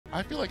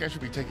I feel like I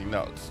should be taking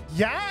notes.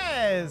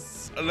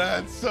 Yes.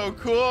 That's so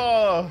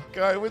cool.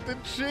 Guy with the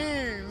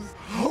cheese.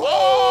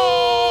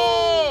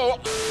 Oh!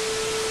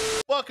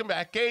 Welcome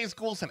back, gays,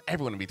 ghouls, and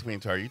everyone in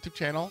between to our YouTube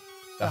channel,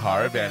 The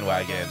Horror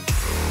Bandwagon.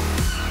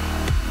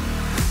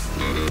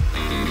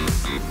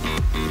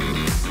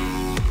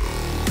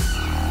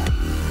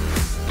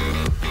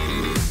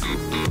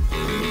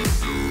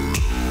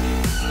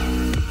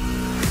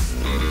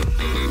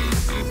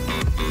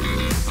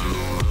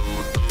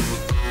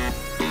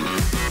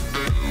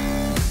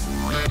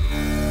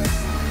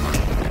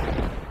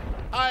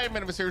 My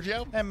name is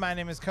Sergio. And my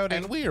name is Cody.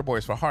 And we are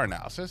boys for horror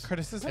analysis,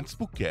 criticism, and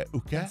spooky,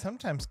 and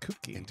sometimes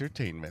kooky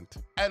entertainment.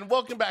 And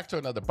welcome back to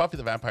another Buffy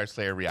the Vampire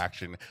Slayer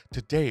reaction.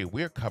 Today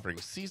we're covering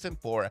season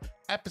 4,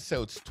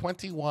 episodes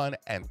 21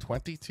 and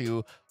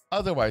 22,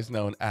 otherwise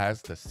known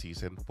as the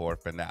season 4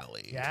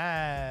 finale.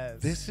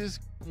 Yes. This is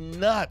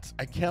nuts.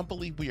 I can't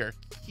believe we are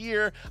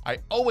here. I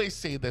always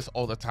say this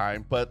all the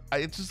time, but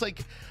it's just like,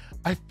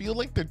 I feel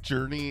like the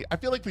journey, I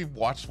feel like we've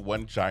watched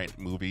one giant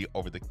movie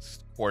over the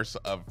course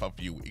of a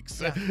few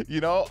weeks. Yeah.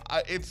 You know,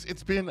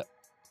 it's been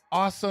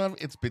awesome.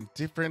 It's been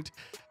different,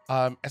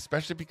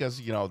 especially because,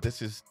 you know,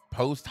 this is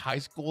post high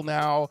school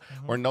now.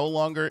 We're no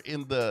longer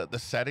in the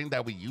setting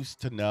that we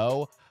used to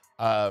know.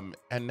 And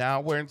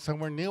now we're in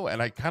somewhere new.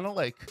 And I kind of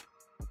like,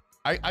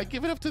 I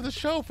give it up to the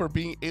show for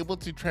being able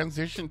to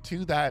transition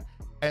to that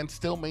and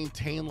still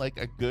maintain like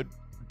a good,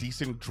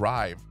 decent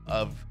drive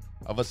of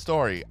a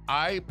story.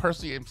 I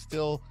personally am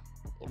still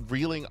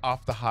reeling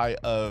off the high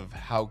of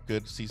how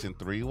good season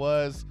 3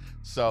 was.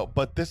 So,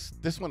 but this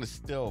one is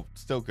still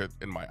good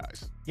in my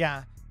eyes.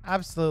 Yeah,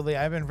 absolutely.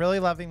 I've been really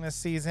loving this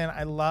season.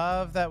 I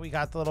love that we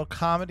got the little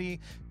comedy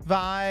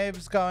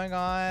vibes going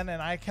on,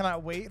 and I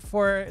cannot wait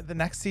for the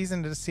next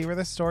season to see where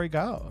the story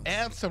goes.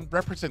 And some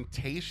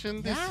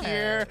representation this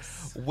year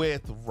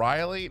with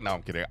Riley. No,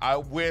 I'm kidding.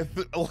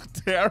 With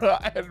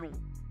Tara and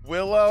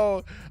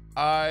Willow.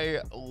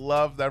 I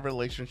love that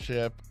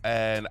relationship,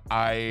 and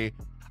I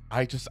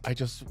just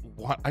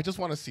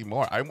want to see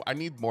more. I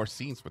need more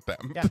scenes with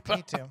them. Yeah,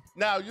 me too.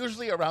 Now,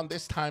 usually around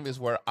this time is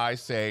where I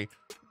say,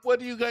 what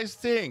do you guys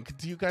think?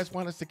 Do you guys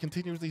want us to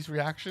continue these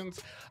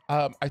reactions?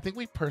 I think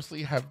we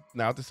personally have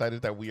now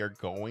decided that we are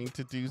going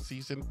to do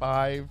season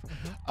 5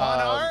 on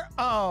our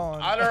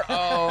own. On our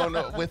own,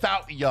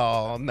 without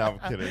y'all. No,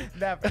 I'm kidding.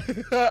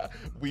 Never.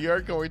 We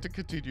are going to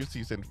continue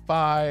season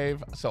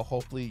 5, so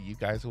hopefully you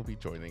guys will be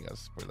joining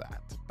us for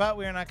that. But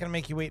we're not going to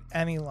make you wait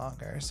any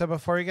longer. So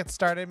before we get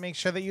started, make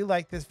sure that you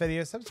like this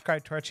video,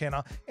 subscribe to our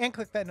channel, and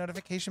click that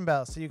notification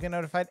bell so you get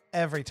notified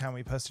every time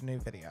we post a new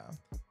video.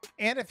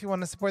 And if you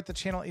want to support the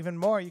channel even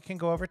more, you can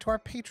go over to our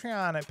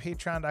Patreon at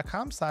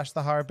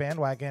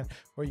patreon.com/thehorrorbandwagon,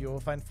 where you will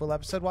find full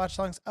episode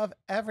watch-alongs of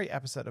every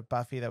episode of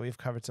Buffy that we've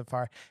covered so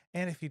far.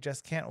 And if you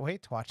just can't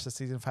wait to watch the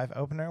season 5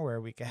 opener, we're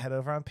a week ahead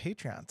over on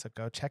Patreon, so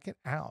go check it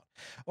out.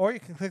 Or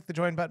you can click the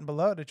join button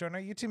below to join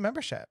our YouTube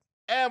membership.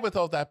 And with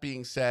all that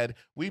being said,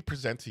 we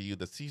present to you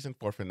the season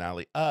 4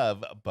 finale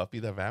of Buffy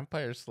the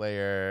Vampire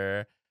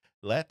Slayer.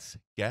 Let's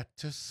get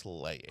to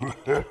slaying.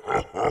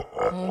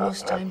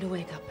 Almost time to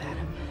wake up,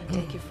 Adam.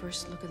 Take your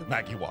first look at the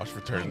Maggie Walsh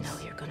returns. I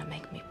know you're gonna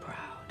make me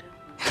proud.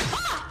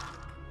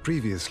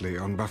 Previously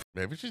on Buffy.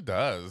 Maybe she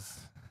does.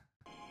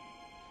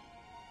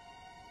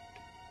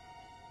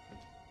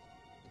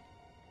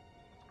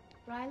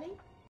 Riley?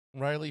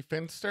 Riley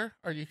Finster,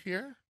 are you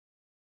here?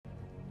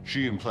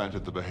 She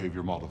implanted the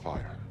behavior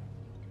modifier.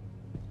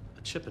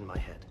 A chip in my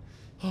head.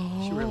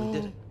 She really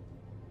did it.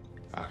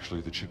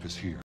 Actually, the chip is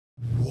here.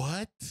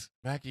 What?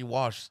 Maggie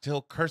Walsh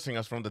still cursing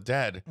us from the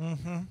dead.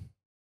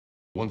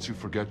 Once you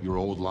forget your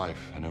old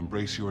life and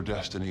embrace your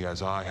destiny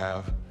as I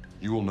have,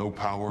 you will know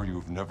power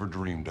you've never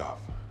dreamed of.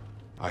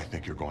 I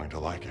think you're going to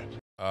like it.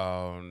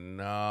 Oh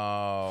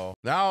no.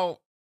 Now,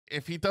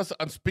 if he does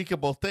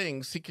unspeakable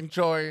things, he can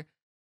join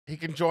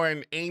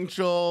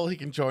Angel, he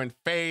can join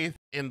Faith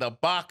in the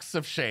box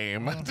of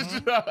shame.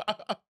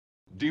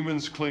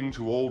 Demons cling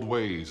to old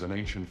ways and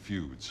ancient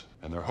feuds,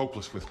 and they're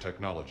hopeless with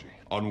technology,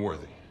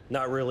 unworthy.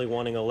 Not really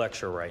wanting a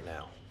lecture right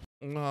now.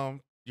 No,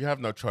 you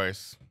have no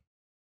choice.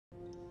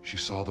 She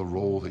saw the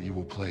role that you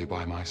will play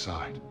by my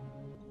side.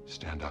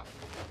 Stand up.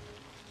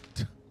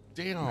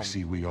 Damn. You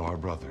see, we are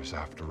brothers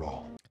after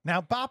all.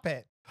 Now bop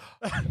it.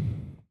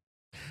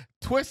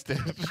 Twisted.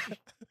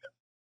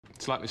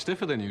 Slightly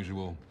stiffer than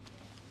usual.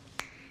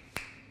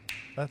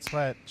 That's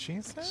what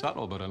she said?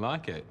 Subtle, but I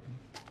like it.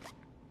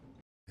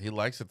 He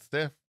likes it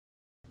stiff.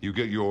 You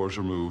get yours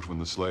removed when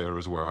the Slayer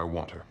is where I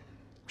want her.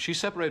 She's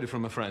separated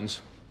from her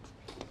friends.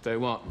 They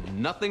want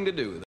nothing to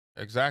do with it.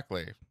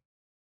 Exactly.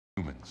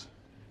 Humans.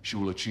 She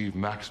will achieve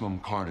maximum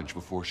carnage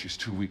before she's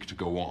too weak to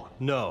go on.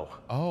 No.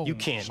 Oh, you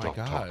can't. My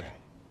God. Talking.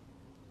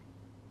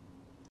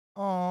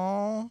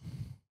 Aww.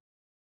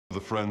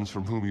 The friends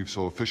from whom you've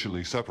so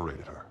efficiently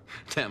separated her.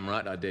 Damn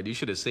right I did. You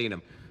should have seen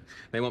them.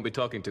 They won't be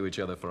talking to each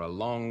other for a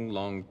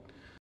long...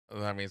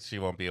 That means she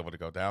won't be able to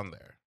go down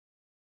there.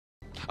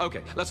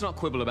 Okay, let's not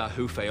quibble about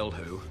who failed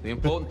who. The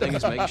important thing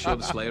is making sure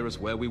the Slayer is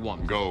where we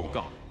want her. Go.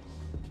 Gone.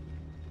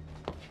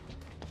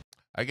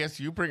 I guess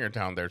you bring her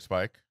down there,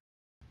 Spike.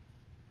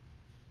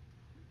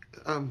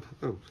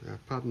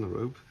 Pardon the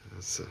robe.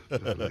 That's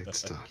a late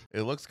start.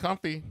 It looks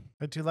comfy.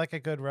 I do like a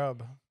good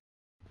robe.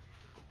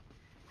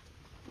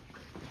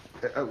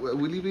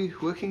 Will you be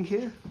working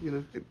here? You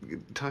know,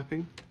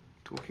 typing,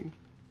 talking?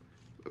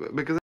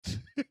 Because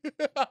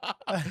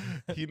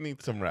He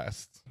needs some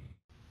rest.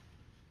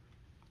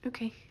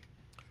 Okay.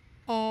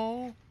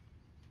 Oh.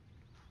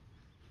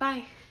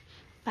 Bye.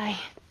 Bye.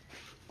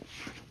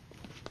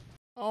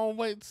 Oh,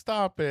 wait,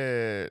 stop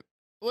it.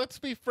 Let's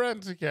be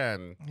friends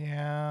again.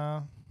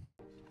 Yeah.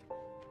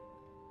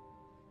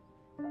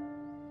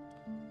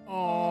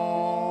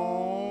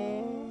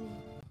 Oh.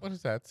 What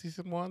is that?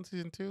 Season 1,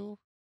 season 2?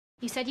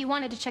 You said you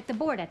wanted to check the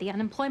board at the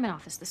unemployment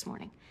office this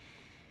morning.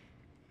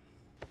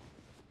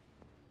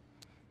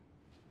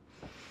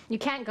 You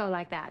can't go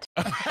like that.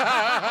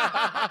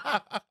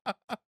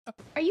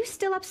 Are you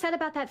still upset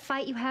about that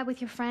fight you had with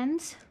your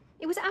friends?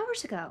 It was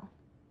hours ago.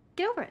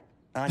 Get over it.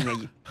 Anya,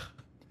 you...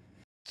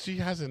 She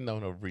hasn't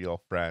known a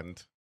real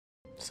friend.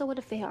 So what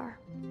if they are?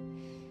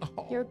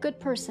 Oh. You're a good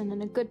person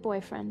and a good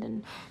boyfriend,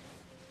 and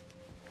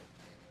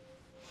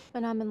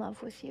I'm in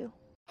love with you.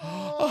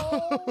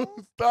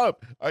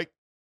 Stop.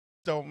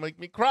 Don't make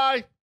me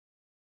cry.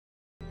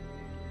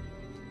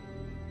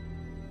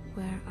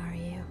 Where are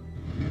you?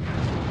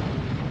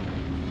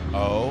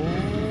 Oh.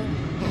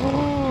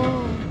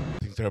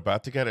 Things are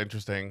about to get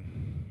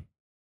interesting.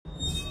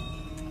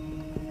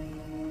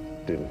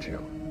 Didn't you?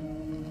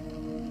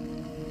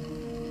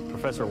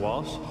 Professor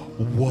Walsh?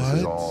 What? This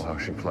is all how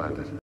she planned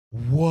it.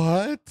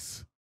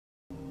 What?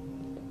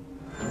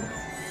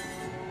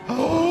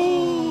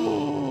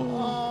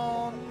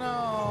 Oh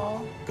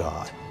no.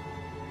 God.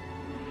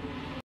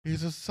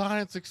 He's a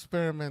science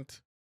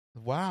experiment.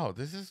 Wow,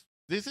 this is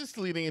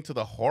leading into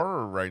the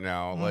horror right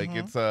now. Like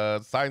it's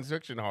a science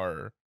fiction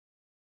horror.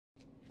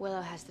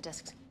 Willow has the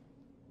discs.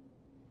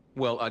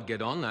 Well, I'd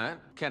get on that.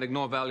 Can't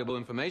ignore valuable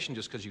information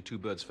just because you two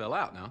birds fell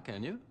out now,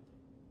 can you?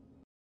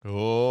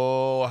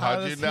 Oh, How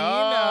how'd you does he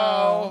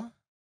know?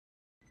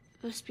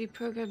 Must be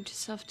programmed to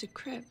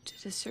self-decrypt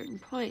at a certain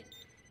point.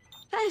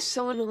 That is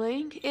so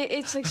annoying.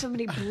 It's like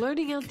somebody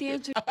blurting out the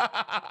answer.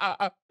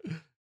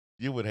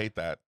 You would hate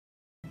that.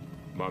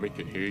 Mommy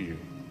can hear you,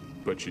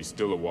 but she's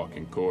still a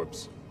walking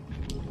corpse.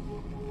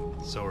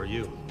 So are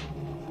you.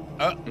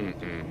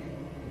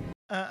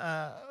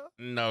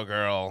 No,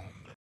 girl.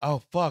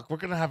 Oh fuck, we're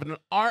gonna have an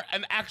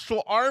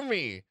actual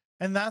army.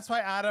 And that's why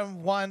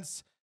Adam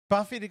wants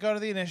Buffy to go to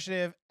the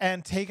initiative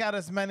and take out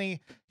as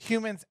many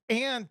humans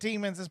and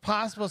demons as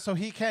possible so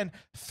he can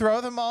throw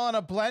them all in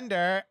a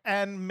blender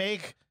and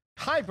make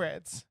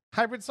hybrid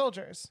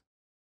soldiers.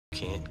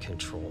 Can't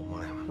control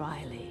my...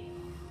 Riley.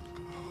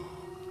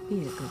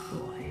 Be a good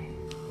boy.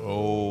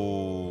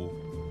 Oh.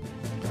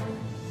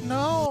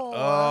 No.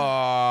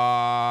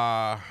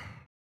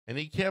 And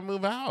he can't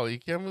move out. He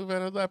can't move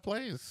out of that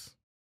place.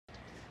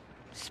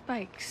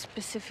 Spike,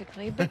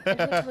 specifically, but... Who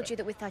told you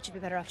that we thought you'd be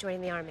better off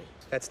joining the army?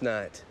 That's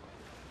not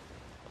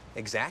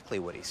exactly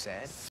what he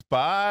said.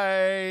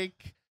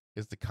 Spike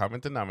is the common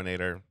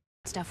denominator.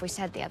 Stuff we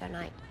said the other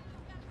night.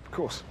 of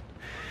course.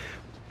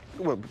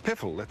 Well,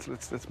 Piffle,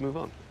 let's move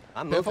on.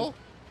 I'm Piffle?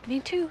 Me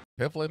too.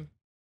 Pifflin.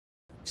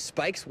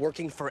 Spike's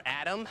working for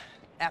Adam?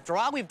 After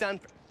all we've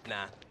done...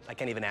 Nah, I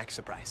can't even act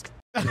surprised.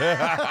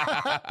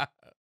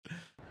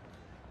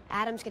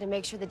 Adam's gonna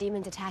make sure the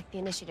demons attack the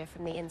initiative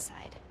from the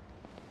inside.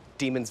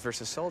 Demons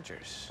versus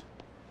soldiers.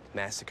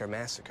 Massacre,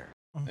 massacre.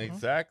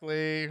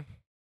 Exactly.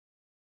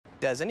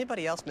 Does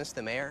anybody else miss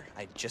the mayor?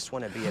 I just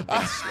want to be a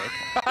big snake.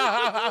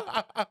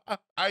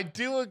 I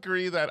do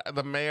agree that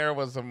the mayor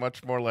was a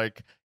much more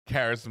like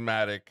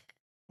charismatic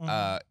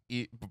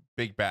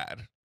big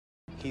bad.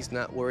 He's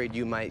not worried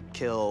you might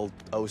kill,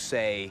 oh,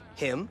 say,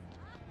 him?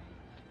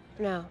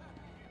 No.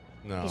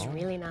 No. He's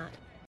really not.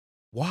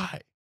 Why?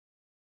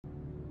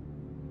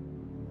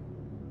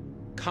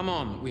 Come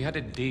on, we had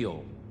a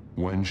deal.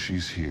 When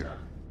she's here.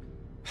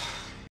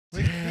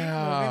 We keep moving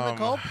the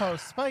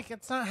goalpost. Spike,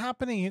 it's not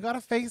happening. You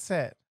gotta face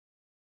it.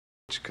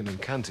 You can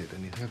incant it,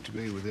 and you have to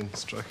be within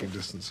striking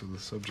distance of the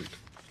subject.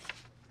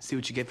 See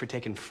what you get for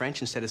taking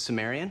French instead of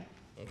Sumerian?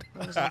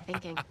 What was I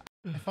thinking?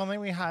 If only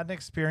we had an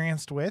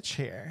experienced witch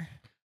here.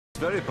 It's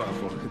very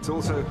powerful. It's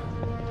also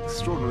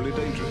extraordinarily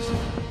dangerous.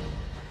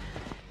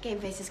 Game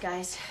faces,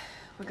 guys.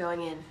 We're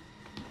going in.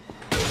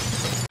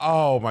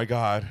 Oh my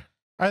god.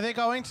 Are they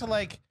going to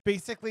like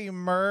basically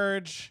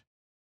merge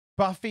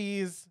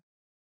Buffy's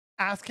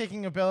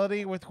ass-kicking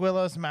ability with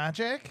Willow's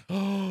magic?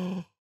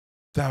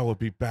 That would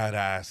be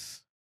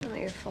badass. Not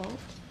your fault.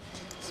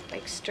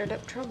 Spike stirred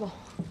up trouble.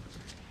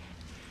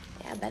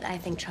 Yeah, but I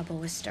think trouble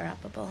was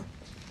stir-upable.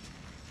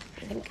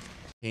 I think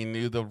He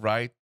knew the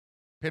right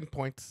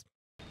pinpoints.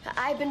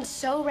 I've been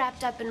so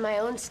wrapped up in my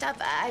own stuff.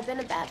 I've been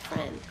a bad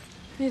friend.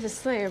 You're the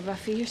Slayer,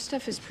 Buffy. Your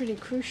stuff is pretty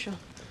crucial.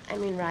 I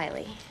mean,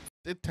 Riley.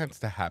 It tends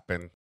to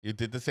happen. You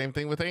did the same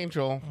thing with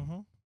Angel.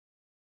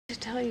 To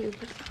tell you,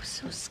 but I was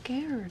so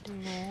scared.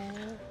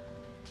 No.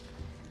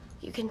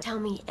 You can tell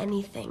me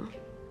anything.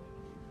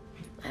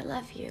 I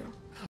love you.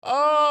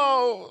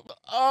 Oh,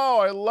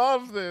 I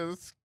love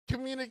this.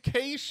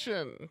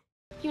 Communication.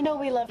 You know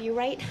we love you,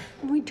 right?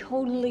 We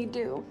totally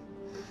do.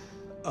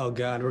 Oh,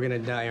 God, we're gonna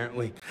die, aren't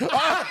we?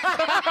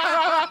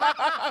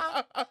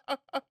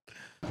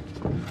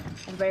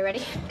 Everybody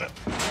ready?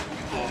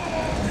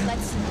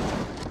 Let's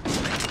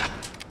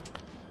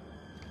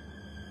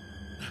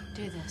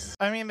Do this.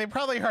 I mean, they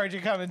probably heard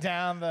you coming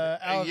down the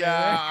elevator.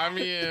 Yeah, I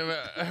mean,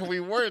 we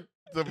weren't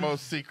the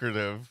most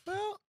secretive.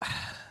 Well,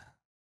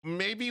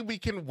 maybe we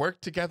can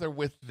work together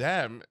with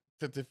them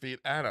to defeat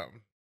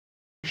Adam.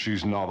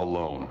 She's not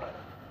alone.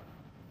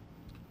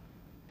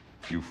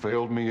 You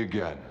failed me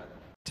again.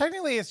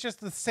 technically, it's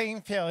just the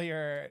same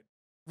failure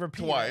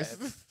repeated.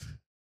 Twice.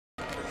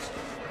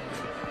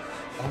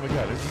 Oh my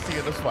God, is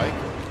he the spike?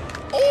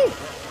 Oh!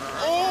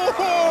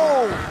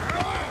 Oh!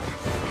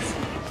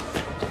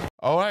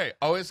 All right,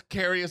 always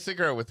carry a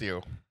cigarette with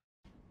you.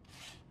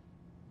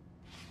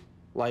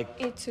 Like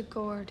it's a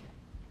gourd.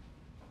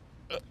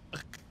 Yeah.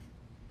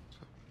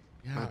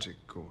 Magic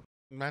cord.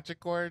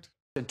 Magic cord?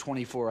 And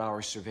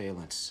 24-hour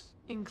surveillance.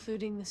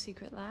 Including the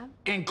secret lab?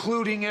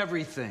 Including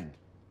everything.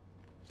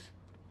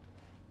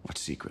 What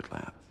secret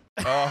lab?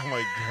 Oh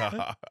my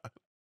God.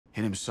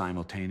 Hit him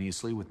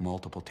simultaneously with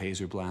multiple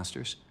taser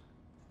blasters.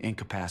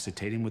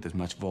 Incapacitate him with as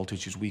much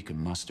voltage as we can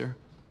muster.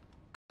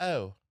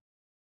 Oh.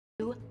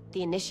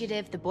 The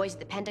Initiative, the boys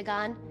at the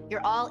Pentagon,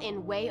 you're all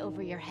in way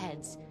over your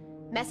heads.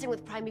 Messing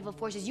with primeval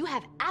forces you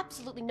have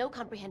absolutely no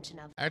comprehension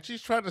of. And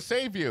she's trying to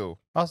save you.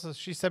 Also,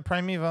 she said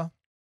primeval.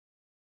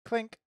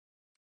 Clink.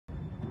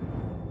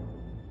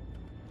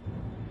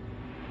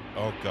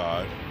 Oh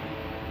God.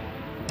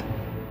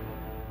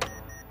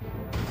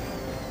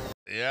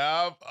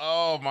 Yep.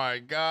 Oh my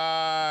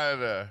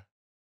God.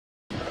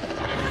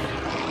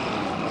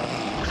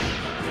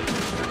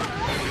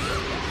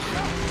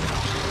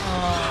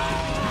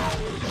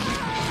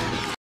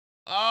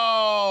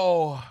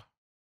 Oh.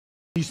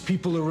 These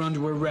people are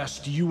under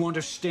arrest. Do you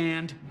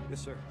understand?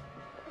 Yes, sir.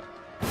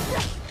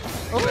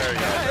 Oh, there you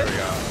go. There we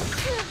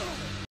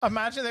go.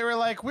 Imagine they were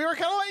like, we were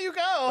gonna let you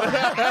go.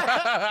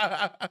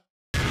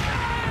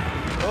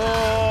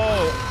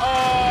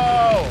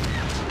 Oh.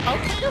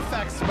 Okay,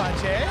 effects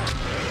budget.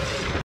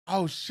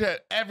 Oh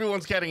shit!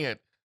 Everyone's getting it.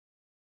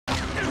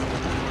 Spike,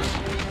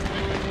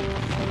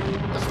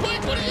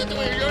 what are you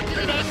doing? You're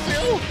doing that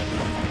too?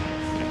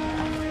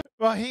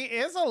 Well, he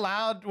is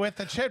allowed with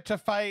the chip to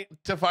fight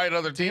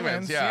other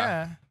demons.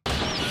 Yeah.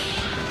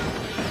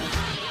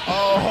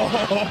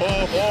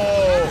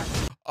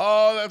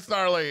 Oh, that's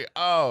gnarly.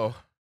 Oh.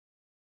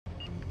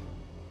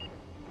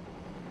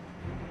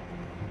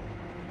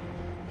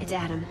 It's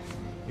Adam.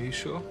 Are you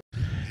sure?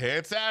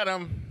 It's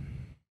Adam.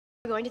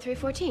 We're going to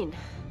 314.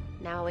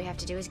 Now all we have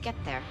to do is get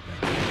there.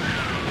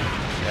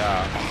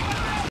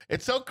 Yeah.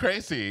 It's so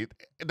crazy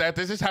that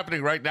this is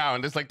happening right now,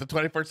 and this is like the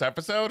 21st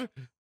episode.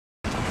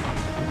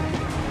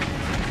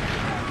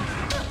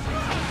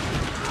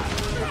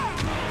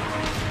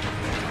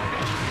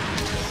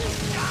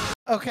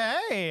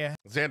 Okay.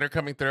 Xander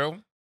coming through.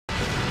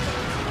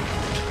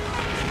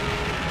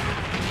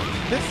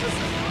 This is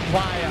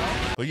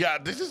wild. But yeah,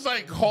 this is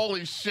like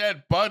holy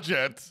shit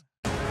budget.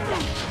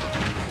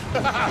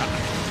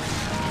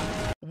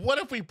 What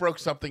if we broke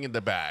something in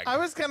the bag? I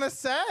was gonna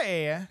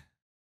say.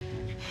 Is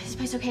this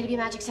place okay to be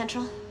Magic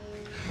Central?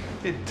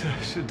 It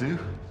should do.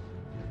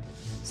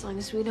 As long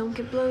as we don't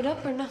get blowed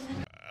up or nothing.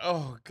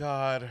 Oh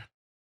God.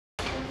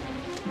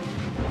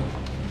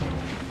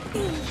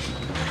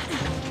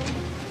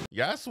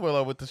 Yes,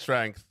 Willow with the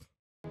strength.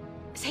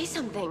 Say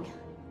something.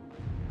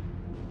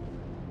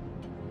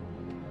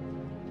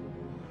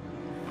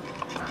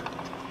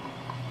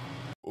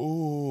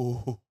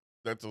 Ooh,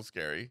 that's so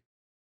scary.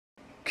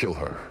 Kill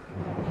her.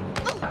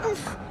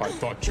 I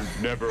thought you'd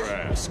never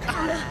ask.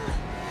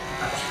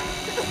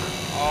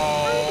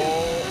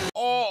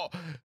 Oh,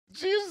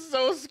 she's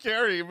so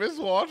scary. Miss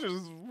Walsh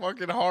is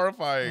fucking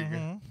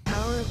horrifying.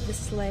 Power of the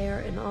Slayer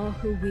and all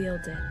who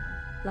wield it.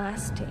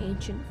 Last to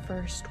ancient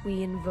first,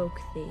 we invoke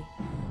thee.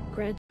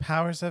 Grant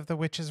Powers of the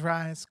witches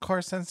rise,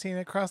 course unseen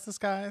across the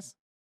skies.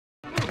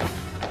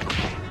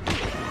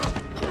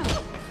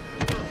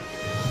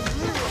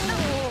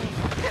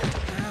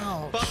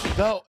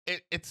 No,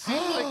 it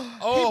seems like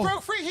He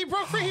broke free. He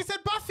broke free. He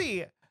said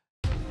Buffy.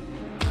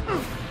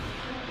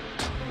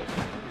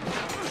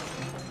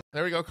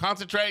 There we go.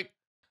 Concentrate.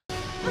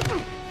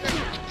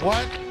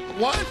 What?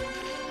 What?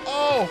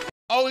 Oh,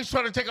 he's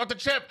trying to take out the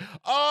chip.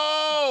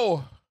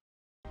 Oh.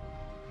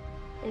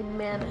 in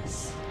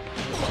Manus.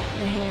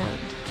 The hand.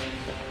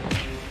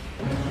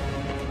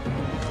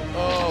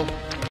 Oh.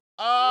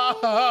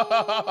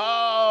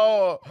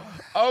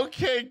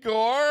 Okay,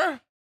 Gore.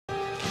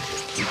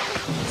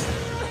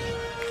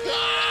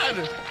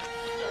 God!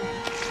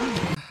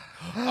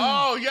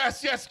 Oh,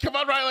 yes. Come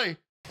on, Riley.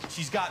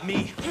 She's got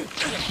me.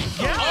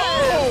 Yeah.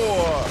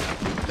 Oh!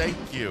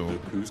 Thank you.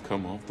 Look who's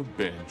come off the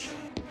bench.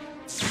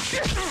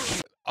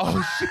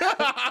 Oh, shit.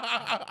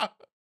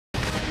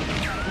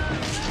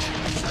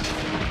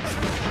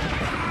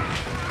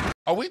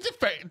 Are we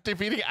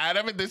defeating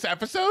Adam in this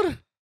episode?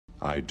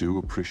 I do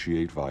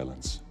appreciate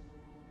violence.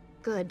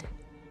 Good.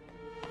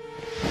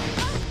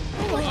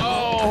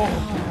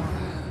 Oh!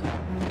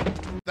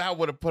 that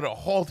would have put a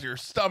hole through your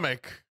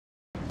stomach.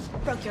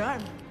 Broke your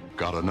arm.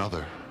 Got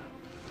another.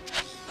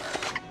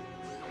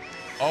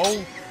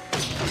 Oh.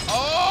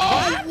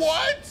 Oh,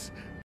 what?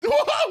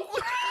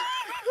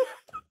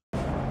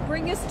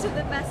 Bring us to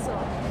the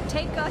vessel.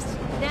 Take us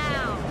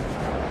now.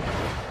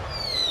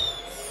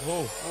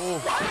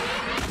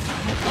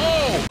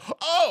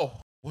 Oh,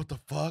 what the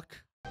fuck?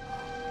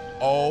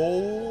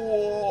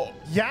 Oh.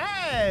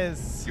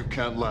 Yes. You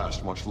can't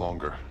last much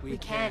longer. We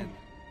can.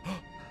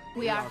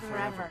 We are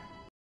forever.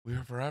 We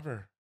are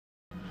forever.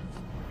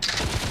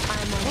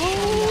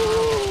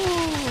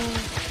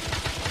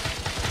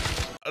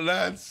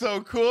 That's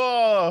so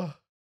cool.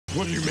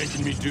 What are you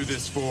making me do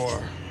this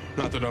for?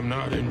 Not that I'm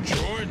not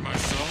enjoying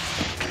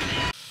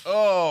myself.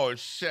 Oh,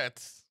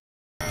 shit.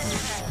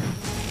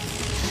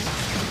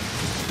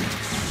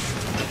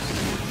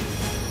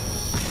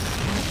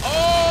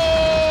 Oh!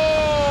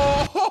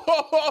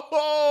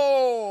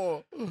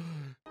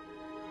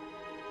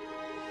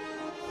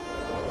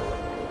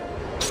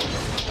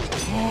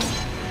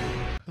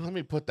 Let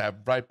me put that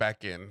right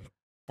back in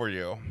for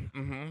you.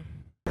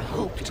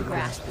 Hope to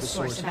grasp the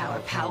source of our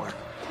power.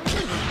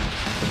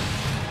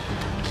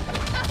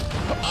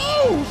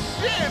 Oh,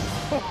 shit!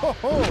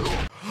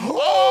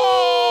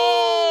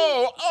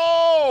 Oh!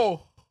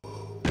 Oh!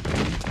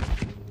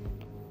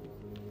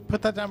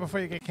 Put that down before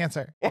you get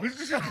cancer.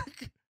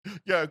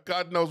 Yeah,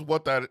 God knows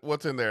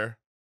what's in there.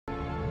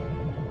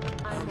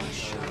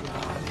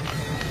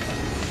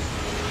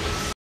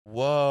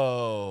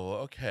 Whoa,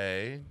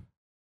 okay.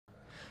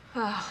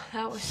 Oh,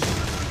 that was.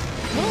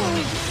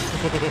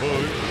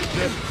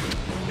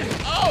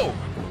 Oh!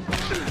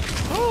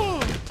 Oh!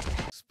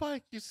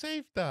 Spike, you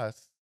saved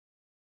us.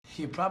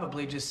 You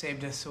probably just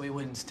saved us so we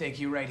wouldn't stake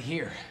you right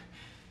here.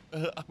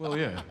 Well,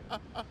 yeah.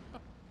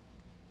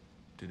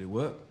 Did it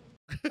work?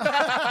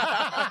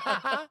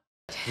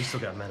 We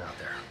still got men out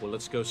there. Well,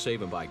 let's go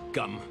save him by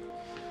gum.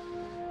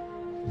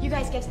 You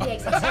guys get to the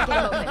exits and get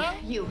them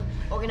open. You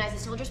organize the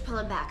soldiers, pull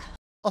them back.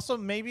 Also,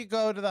 maybe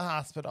go to the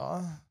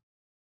hospital.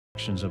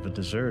 Actions of a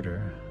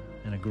deserter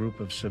and a group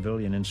of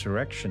civilian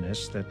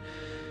insurrectionists that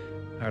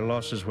our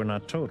losses were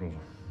not total.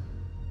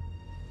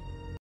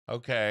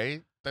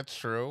 Okay, that's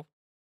true.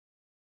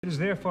 It is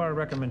therefore a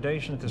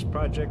recommendation that this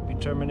project be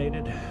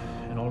terminated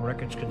and all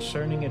records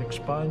concerning it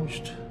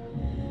expunged.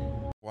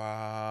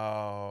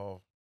 Wow.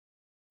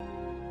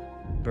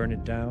 Burn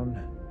it down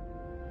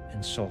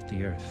and salt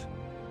the earth.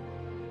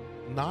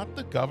 Not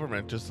the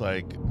government, just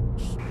like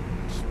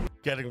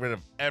getting rid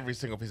of every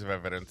single piece of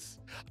evidence.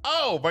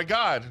 Oh my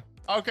God.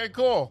 Okay,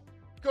 cool.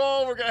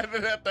 Cool, we're gonna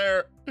end it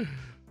there.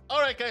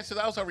 All right, guys, so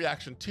that was our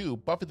reaction to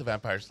Buffy the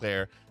Vampire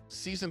Slayer,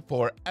 Season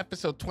 4,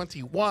 Episode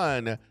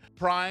 21,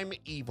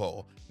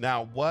 Primeval.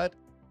 Now, what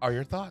are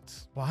your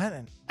thoughts? What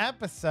an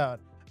episode.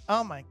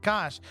 Oh my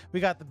gosh. We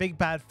got the big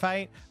bad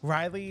fight.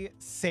 Riley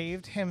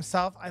saved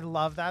himself. I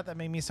love that. That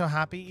made me so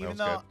happy, even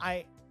though good.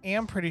 I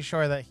am pretty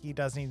sure that he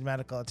does need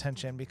medical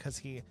attention because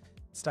he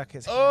stuck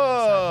his hand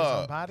inside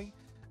his own body.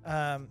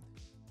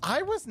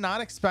 I was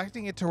not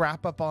expecting it to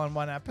wrap up all in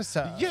one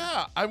episode.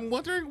 Yeah, I'm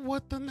wondering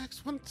what the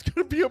next one's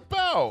gonna be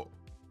about.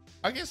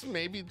 I guess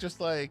maybe just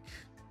like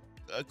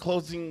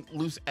closing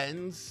loose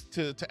ends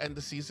to end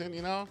the season,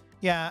 you know?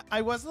 Yeah,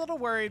 I was a little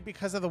worried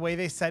because of the way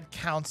they said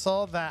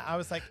council that I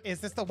was like, is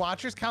this the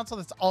Watchers Council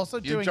that's also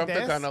doing this? You jumped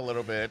the gun a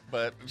little bit,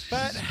 but...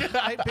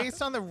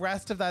 Based on the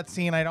rest of that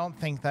scene, I don't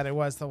think that it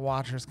was the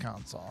Watchers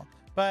Council.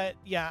 But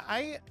yeah,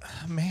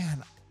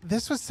 man,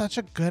 this was such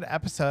a good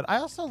episode. I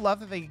also love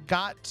that they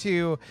got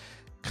to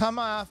come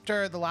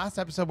after the last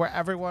episode where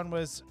everyone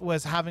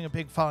was having a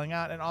big falling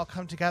out and all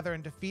come together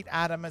and defeat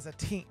Adam as a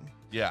team.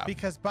 Yeah.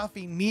 Because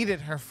Buffy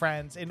needed her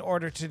friends in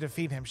order to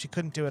defeat him. She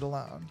couldn't do it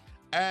alone.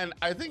 And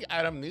I think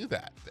Adam knew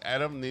that.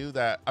 Adam knew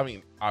that. I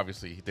mean,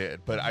 obviously he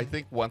did, but I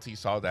think once he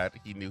saw that,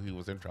 he knew he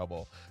was in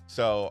trouble.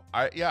 So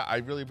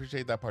I really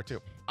appreciate that part too.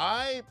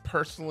 I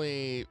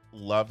personally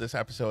love this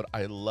episode.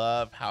 I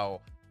love how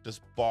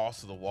just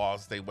balls to the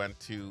walls they went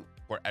to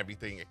for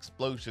everything: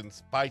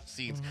 explosions, fight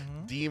scenes,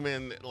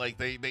 demon. Like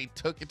they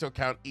took into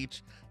account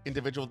each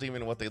individual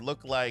demon and what they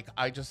look like.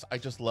 I just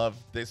love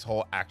this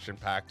whole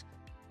action-packed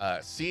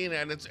scene,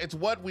 and it's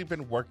what we've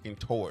been working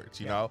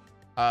towards, you know.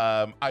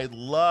 I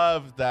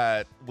love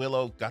that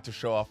Willow got to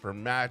show off her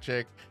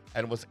magic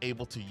and was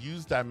able to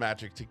use that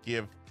magic to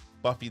give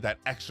Buffy that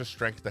extra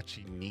strength that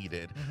she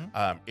needed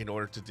in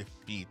order to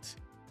defeat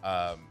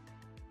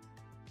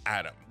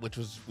Adam, which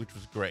was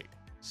great.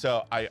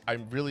 So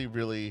I'm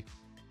really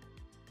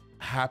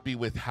happy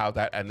with how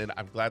that ended.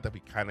 I'm glad that we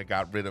kind of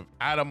got rid of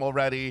Adam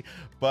already,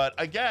 but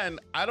again,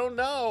 I don't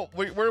know.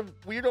 We'd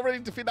already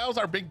defeated. That was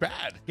our big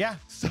bad. Yeah.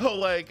 So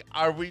like,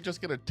 are we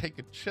just gonna take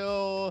a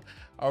chill?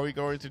 Are we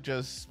going to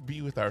just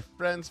be with our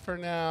friends for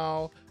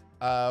now?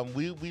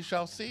 We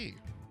shall see.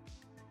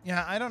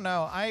 Yeah, I don't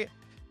know. I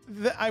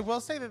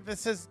will say that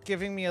this is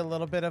giving me a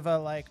little bit of a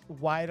like,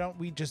 why don't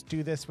we just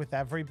do this with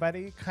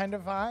everybody kind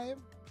of vibe?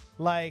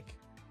 Like,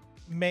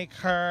 make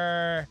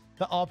her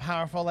the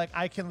all-powerful, like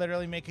I can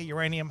literally make a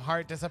uranium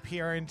heart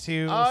disappear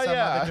into some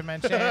other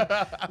dimension.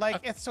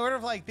 Like it's sort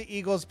of like the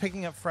Eagles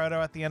picking up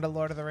Frodo at the end of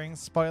Lord of the Rings,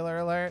 spoiler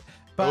alert.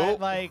 But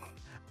like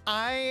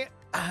I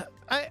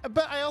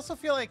also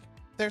feel like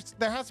there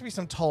has to be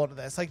some toll to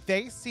this. Like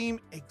they seem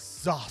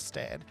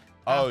exhausted.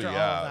 Oh after all of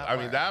yeah, that I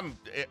mean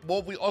work.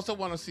 well, we also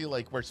want to see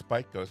like where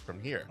Spike goes from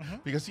here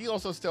because he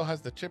also still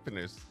has the chip in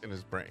his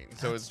brain.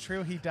 So It's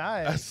true, he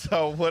does.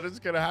 So what is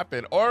gonna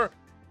happen? Or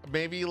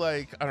maybe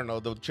like I don't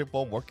know, the chip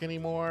won't work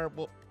anymore.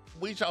 Well,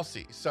 we shall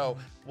see. So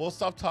we'll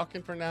stop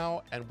talking for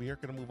now, and we are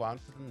gonna move on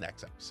to the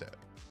next episode.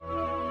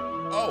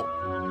 Oh.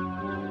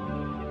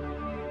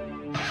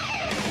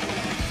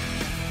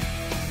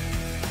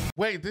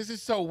 Wait, this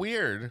is so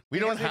weird. We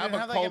don't have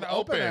a cold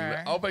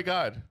open. Oh my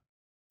god.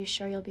 You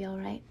sure you'll be all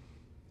right?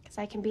 Because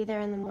I can be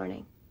there in the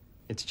morning.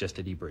 It's just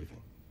a debriefing.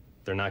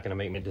 They're not going to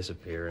make me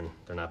disappear, and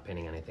they're not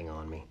pinning anything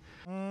on me.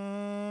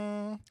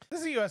 This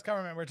is the U.S.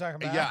 government we're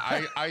talking about.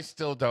 Yeah, I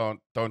still don't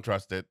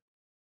trust it.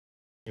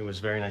 It was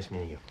very nice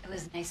meeting you. It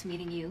was nice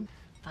meeting you,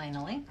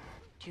 finally.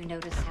 Did you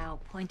notice how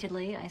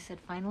pointedly I said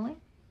finally?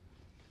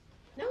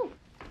 No.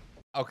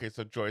 Okay,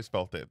 so Joyce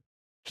felt it.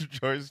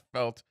 Joyce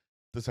felt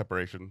the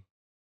separation.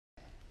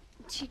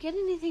 Did you get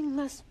anything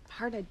less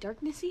Heart of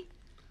Darknessy?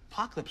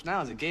 Apocalypse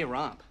Now is a gay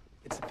romp.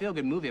 It's a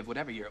feel-good movie of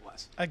whatever year it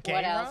was. A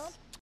gay romp?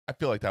 I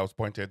feel like that was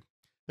pointed.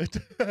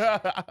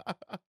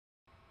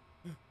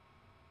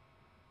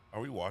 Are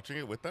we watching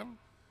it with them?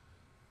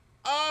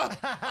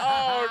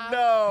 Oh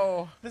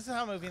no! This is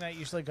how movie night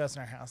usually goes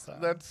in our house, though.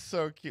 That's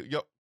so cute.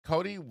 Yo,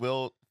 Cody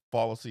will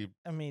fall asleep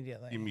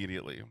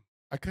immediately.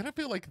 I kind of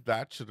feel like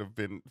that should have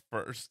been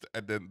first,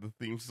 and then the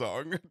theme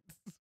song.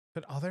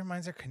 But all their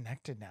minds are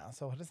connected now,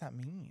 so what does that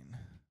mean?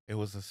 It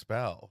was a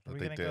spell Are that we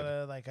they gonna did. go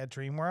to like a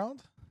dream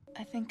world?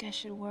 I think I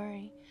should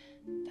worry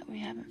that we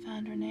haven't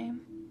found her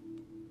name.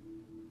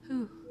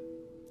 Who?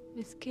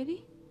 Miss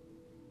Kitty?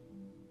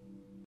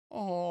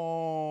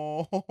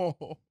 Oh.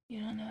 You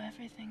don't know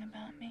everything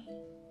about me.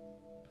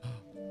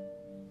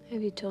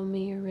 Have you told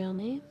me your real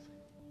name?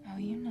 Oh,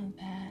 you know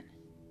that.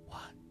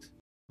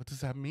 What does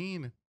that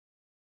mean?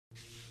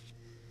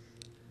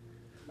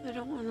 I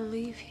don't want to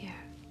leave here.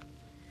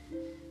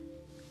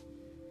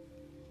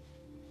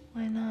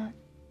 Why not?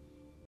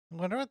 I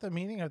wonder what the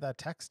meaning of that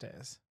text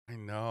is. I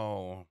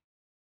know.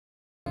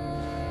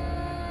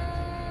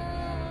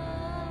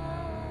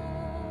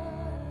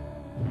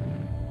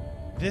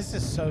 This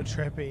is so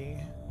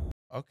trippy.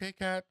 Okay,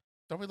 Kat.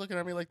 Don't be looking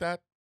at me like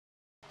that.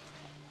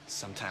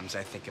 Sometimes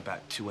I think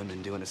about two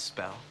women doing a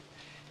spell,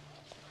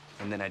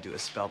 and then I do a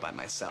spell by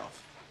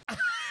myself.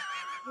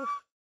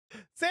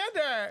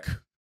 Xander!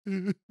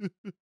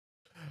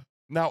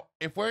 Now,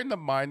 if we're in the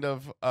mind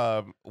of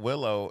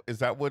Willow, is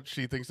that what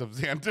she thinks of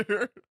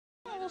Xander?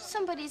 Oh,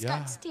 somebody's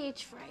got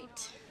stage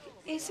fright.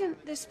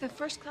 Isn't this the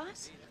first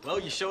class? Well,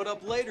 you showed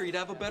up later. You'd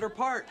have a better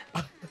part.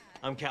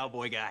 I'm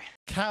Cowboy Guy.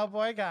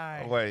 Cowboy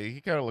Guy. Wait, he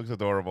kind of looks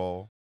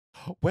adorable.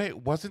 Wait,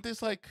 wasn't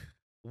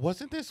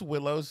this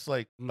Willow's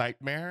like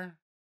nightmare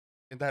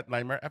in that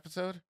nightmare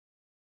episode?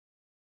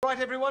 Right,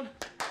 everyone,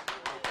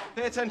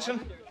 pay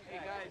attention.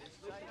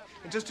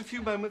 In just a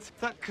few moments,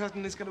 that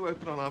curtain is going to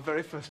open on our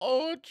very first.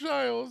 Oh,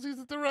 Giles, he's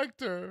the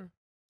director.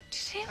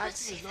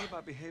 Acting is not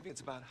about behaving,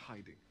 it's about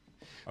hiding.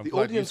 I'm The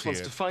glad you audience see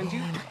wants it. to find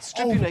you,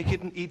 strip you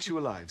naked, and eat you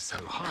alive. So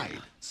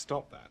hide.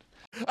 Stop that.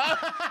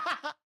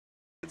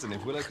 And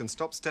if Willow can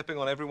stop stepping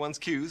on everyone's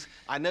cues,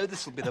 I know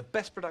this will be the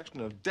best production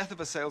of Death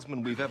of a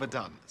Salesman we've ever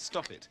done.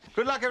 Stop it.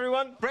 Good luck,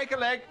 everyone. Break a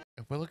leg.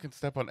 If Willow can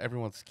step on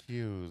everyone's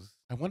cues,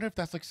 I wonder if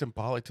that's like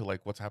symbolic to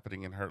like what's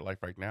happening in her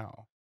life right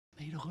now.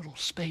 Made a little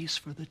space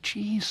for the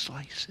cheese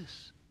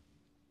slices.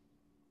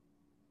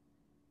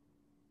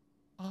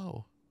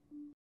 Oh,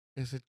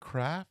 is it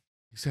Kraft?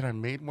 He said I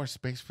made more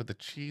space for the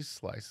cheese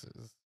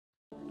slices.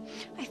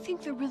 I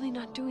think they're really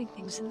not doing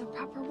things in the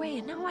proper way,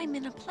 and now I'm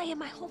in a play and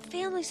my whole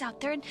family's out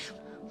there, and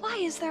why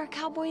is there a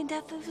cowboy in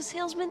Death of a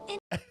Salesman?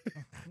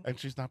 And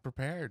she's not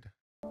prepared.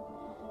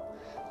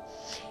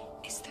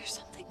 Is there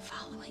something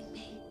following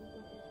me?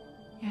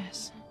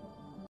 Yes.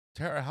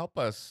 Tara, help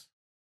us.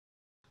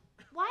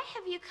 Why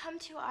have you come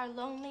to our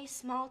lonely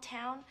small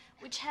town,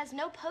 which has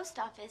no post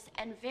office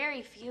and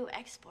very few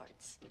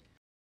exports?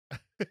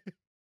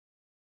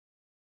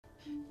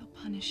 They'll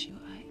punish you.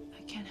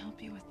 I can't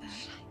help you with that.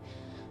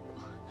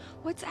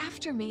 What's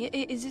after me?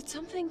 Is it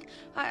something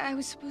I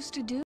was supposed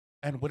to do?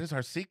 And what is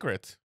our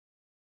secret?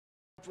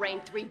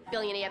 Brain 3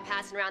 billion of you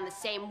passing around the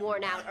same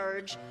worn out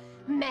urge.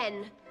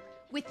 Men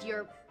with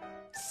your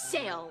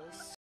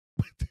sales.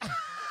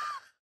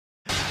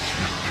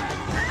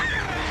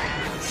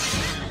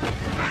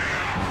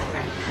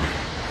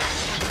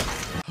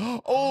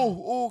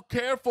 Oh,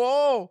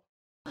 careful.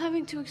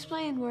 Having to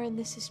explain wherein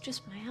this is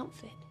just my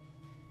outfit.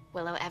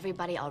 Willow,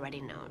 everybody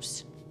already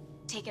knows.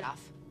 Take it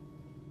off.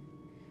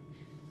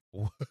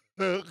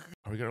 Are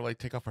we gonna like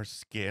take off our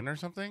skin or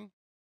something?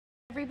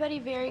 Everybody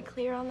very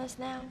clear on this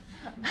now?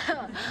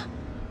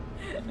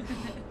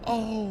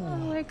 Oh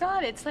my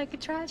god, it's like a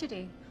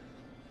tragedy.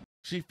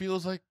 She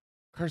feels like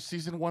her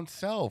season 1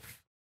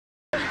 self.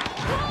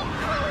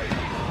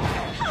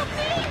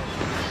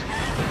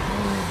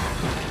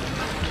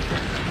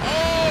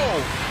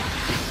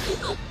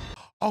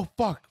 Oh,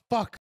 fuck.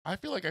 I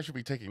feel like I should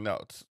be taking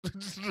notes.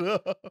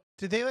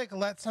 Did they like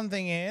let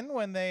something in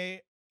when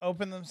they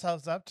open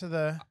themselves up to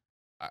the...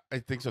 I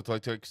think so, to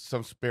like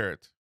some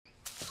spirit.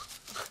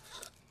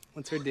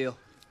 What's her deal?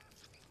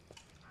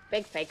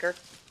 Big faker.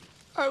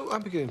 Oh,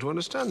 I'm beginning to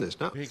understand this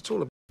now. It's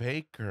all a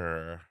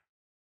Baker.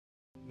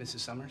 Mrs.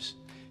 Summers,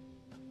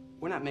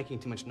 we're not making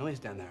too much noise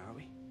down there, are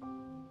we?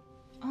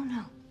 Oh,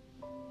 no.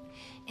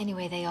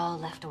 Anyway, they all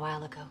left a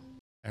while ago.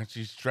 And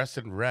she's dressed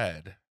in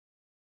red.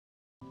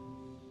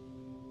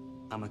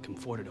 I'm a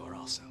comfortador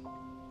also.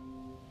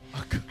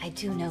 I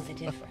do know the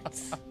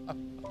difference.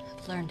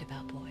 I've learned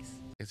about boys.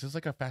 Is this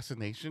like a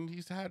fascination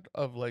he's had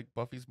of like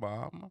Buffy's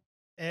mom?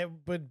 It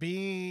would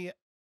be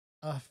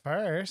a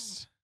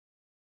first.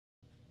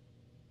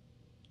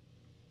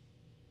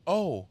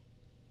 Oh.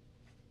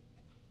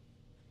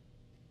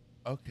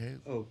 Okay.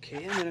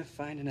 Okay, I'm gonna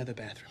find another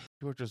bathroom.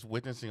 You were just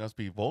witnessing us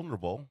be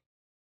vulnerable.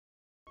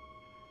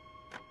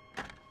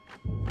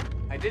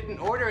 I didn't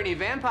order any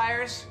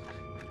vampires.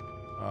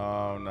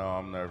 Oh no,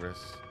 I'm nervous.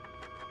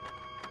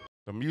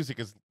 The music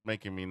is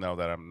making me know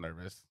that I'm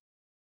nervous.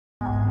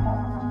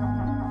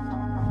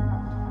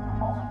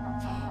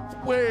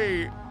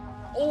 Wait.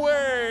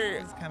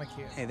 It's kind of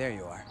cute. Hey, there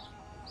you are.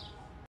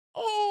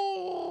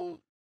 Oh.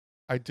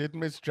 I did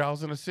miss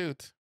Giles in a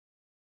suit.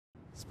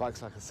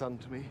 Spike's like a son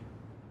to me.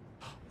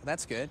 Well,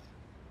 that's good.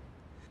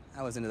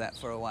 I was into that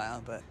for a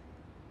while, but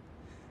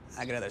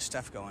I got other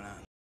stuff going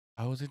on.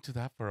 I was into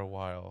that for a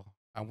while.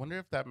 I wonder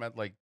if that meant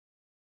like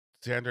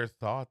Xander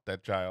thought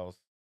that Giles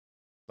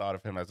thought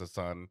of him as a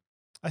son.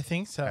 I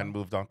think so. And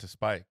moved on to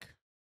Spike.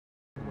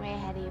 Way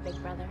ahead of you, big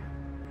brother.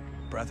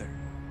 Brother.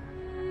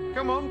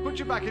 Come on, put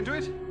your back into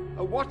it.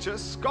 A watcher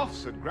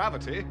scoffs at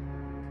gravity.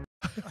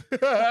 I've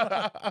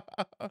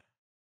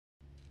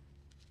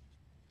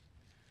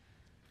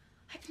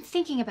been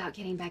thinking about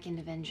getting back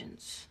into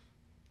Vengeance.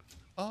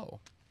 Oh.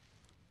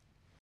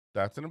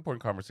 That's an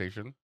important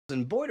conversation.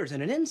 And borders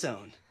in an end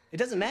zone. It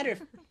doesn't matter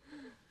if...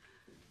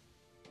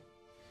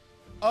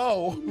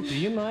 Oh. Do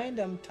you mind?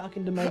 I'm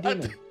talking to my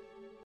demon.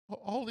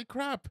 Holy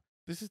crap.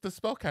 This is the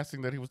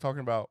spellcasting that he was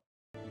talking about.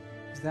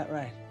 Is that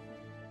right?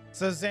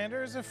 So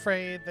Xander is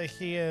afraid that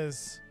he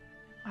is...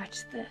 Watch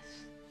this.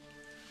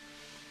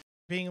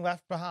 Being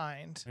left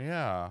behind.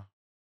 Yeah.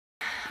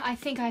 I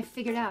think I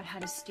figured out how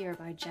to steer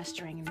by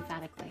gesturing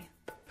emphatically.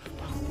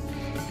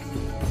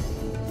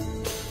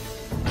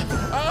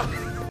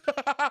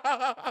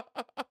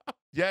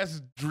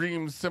 Yes,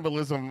 dream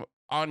symbolism,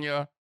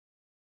 Anya.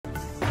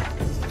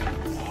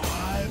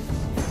 What?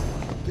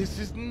 This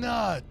is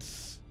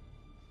nuts.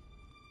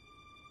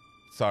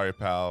 Sorry,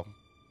 pal.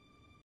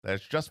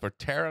 That's just for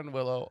Tara and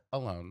Willow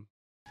alone.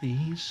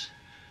 These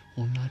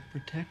will not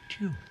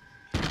protect you.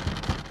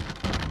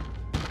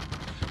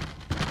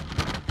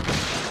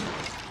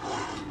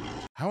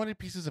 How many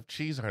pieces of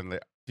cheese are in there?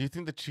 Do you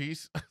think the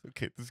cheese...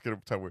 Okay, this is going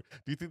to sound weird.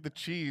 Do you think the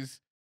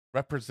cheese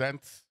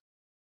represents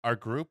our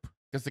group?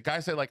 Because the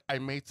guy said, like, I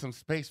made some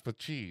space for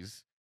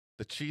cheese.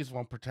 The cheese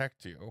won't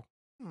protect you.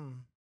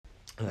 And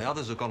the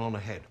others have gone on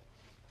ahead.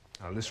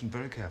 Now listen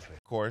very carefully.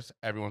 Of course,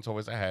 everyone's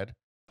always ahead.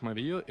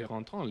 Merveilleux et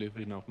rentrant en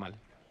levée normale.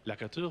 La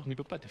créature ne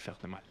peut pas te faire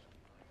de mal.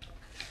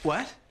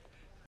 What?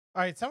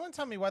 All right, someone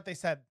tell me what they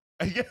said.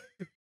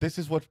 This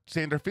is what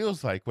Xander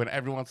feels like when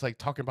everyone's, like,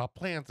 talking about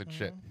plans and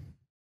shit.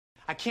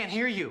 I can't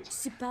hear you.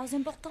 C'est pas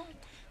important.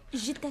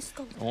 Je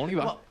t'escorte. On y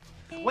va.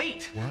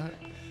 Wait. What?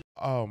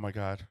 Oh, my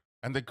God.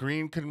 And the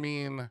green could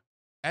mean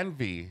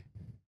envy.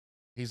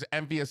 He's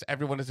envious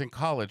everyone is in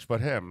college but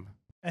him.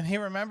 And he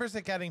remembers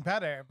it getting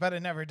better, but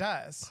it never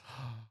does.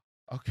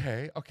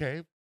 Okay.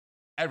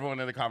 Everyone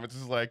in the comments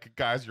is like,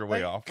 guys, you're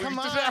way off. Come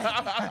on.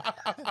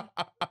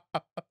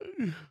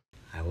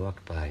 I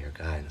walked by your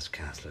guidance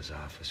counselor's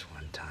office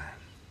one time.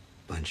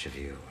 Bunch of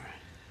you were...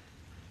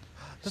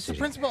 That's the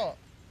principal.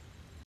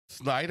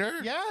 Snyder?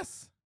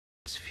 Yes.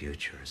 This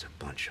future is a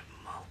bunch of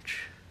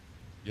mulch.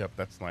 Yep,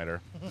 that's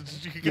Snyder.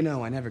 You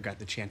know, I never got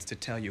the chance to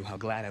tell you how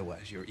glad I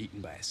was you were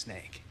eaten by a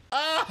snake.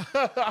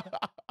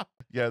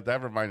 Yeah,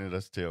 that reminded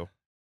us too.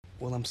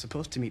 Well, I'm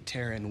supposed to meet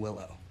Tara and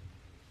Willow.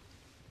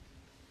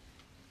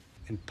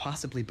 And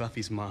possibly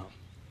Buffy's mom.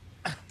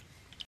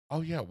 Oh,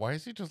 yeah. Why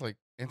is he just like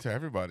into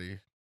everybody?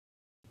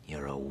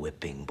 You're a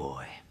whipping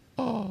boy.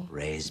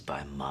 Raised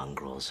by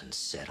mongrels and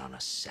set on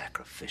a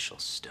sacrificial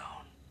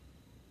stone.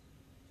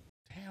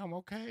 Damn,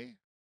 okay.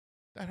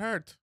 That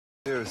hurt.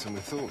 Serious than we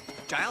thought.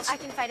 Giles? I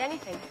can fight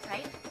anything,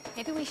 right?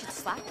 Maybe we should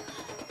slap her.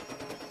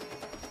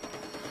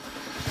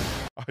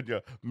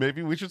 Anya,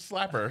 maybe we should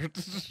slap her.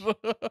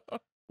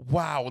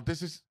 Wow,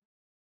 this is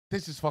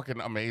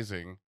fucking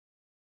amazing.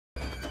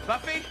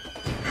 Buffy?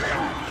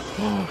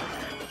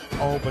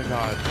 Oh my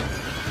God.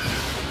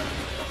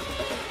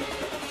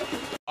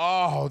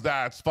 Oh,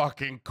 that's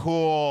fucking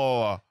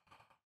cool.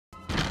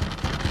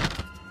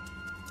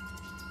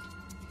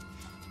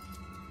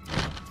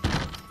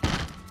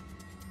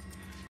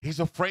 He's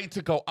afraid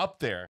to go up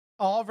there.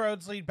 All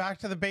roads lead back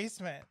to the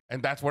basement.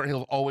 And that's where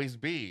he'll always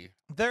be.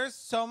 There's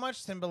so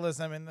much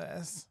symbolism in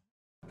this.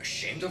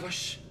 Ashamed of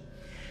us?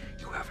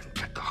 You haven't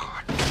got the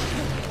heart.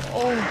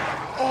 Oh!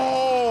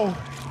 Oh!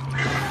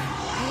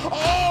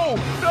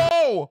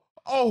 No!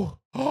 Oh!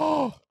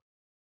 Oh!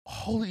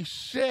 Holy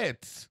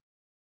shit!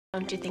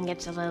 Don't you think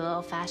it's a little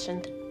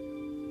old-fashioned?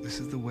 This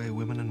is the way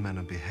women and men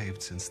have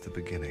behaved since the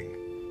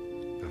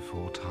beginning.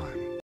 Before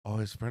time. Oh,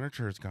 his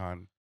furniture is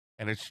gone.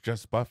 And it's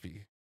just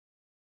Buffy.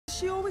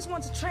 She always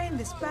wants to train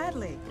this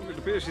badly. Well, it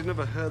appears she's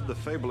never heard the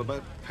fable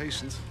about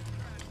patience.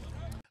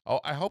 Oh,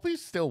 I hope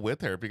he's still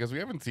with her because we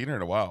haven't seen her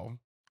in a while.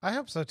 I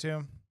hope so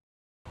too.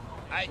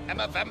 I am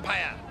a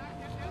vampire.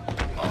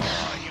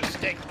 Oh, you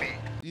staked me.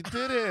 You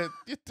did it.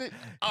 You did.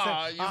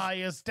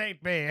 You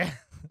staked me.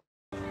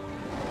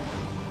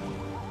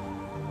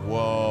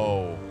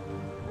 Whoa.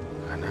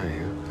 I know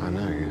you. I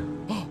know you.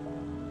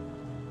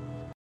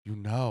 You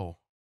know.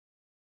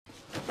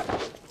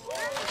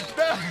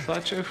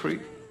 Sideshow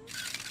freak.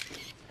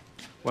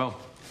 Well,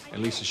 at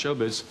least it's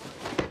showbiz.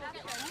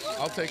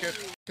 I'll take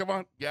it. Come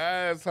on.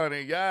 Yes,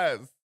 honey. Yes.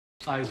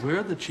 I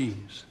wear the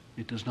cheese.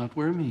 It does not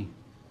wear me.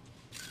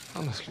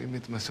 Honestly, you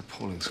meet the most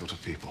appalling sort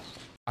of people.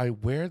 I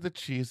wear the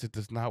cheese. It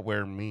does not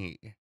wear me.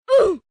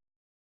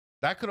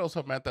 That could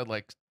also meant that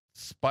like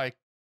Spike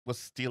was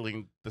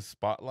stealing the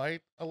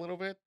spotlight a little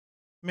bit.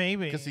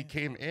 Maybe. Because he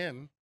came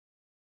in.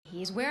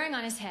 He's wearing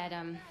on his head,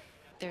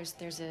 there's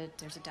a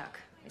duck.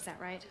 Is that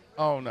right?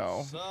 Oh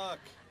no. Suck.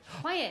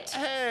 Quiet.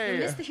 Hey. You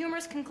missed the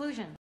humorous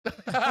conclusion.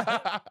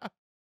 I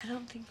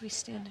don't think we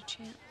stand a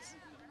chance.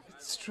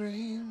 It's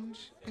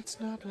strange. It's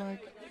not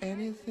like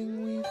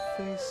anything we've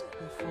faced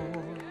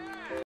before.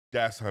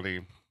 Yes,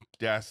 honey.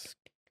 Yes.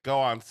 Go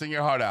on. Sing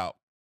your heart out.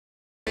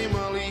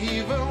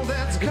 Evil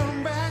that's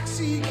come back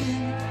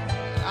seeking.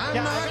 I'm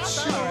not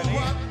sure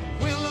what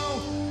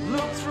Willow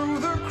looked through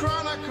the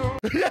chronicle.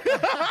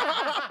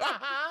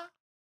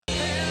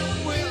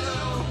 And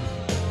Willow,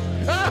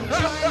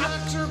 try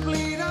not to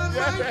bleed on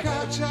my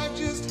couch. I've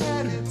just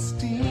had it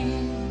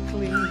steam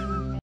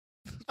clean.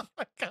 Oh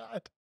my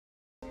God.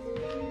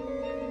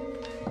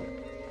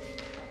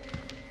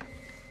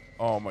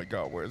 Oh my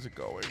God. Where is it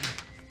going?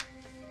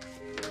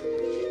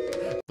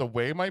 The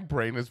way my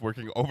brain is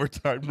working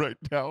overtime right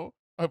now,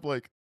 I'm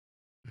like,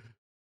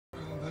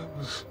 Well, that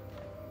was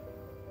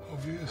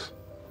obvious.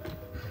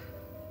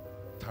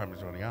 time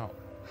is running out.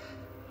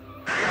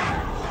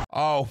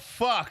 Oh,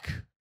 fuck.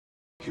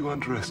 You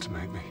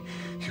underestimate me.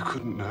 You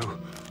couldn't know.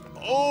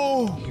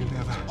 Oh. You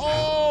never.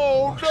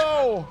 Oh,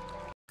 no.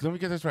 Let me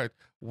get this right.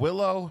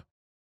 Willow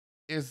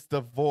is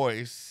the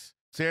voice,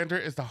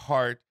 Xander is the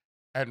heart,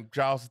 and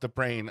Giles is the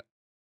brain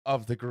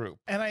of the group.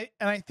 And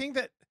I think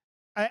that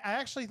I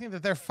actually think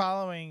that they're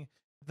following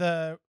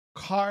the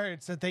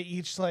cards that they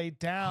each laid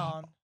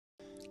down.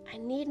 I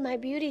need my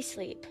beauty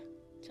sleep.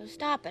 So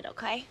stop it,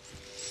 okay?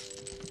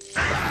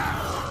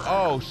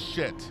 Oh,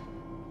 shit.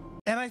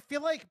 And I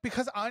feel like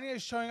because Anya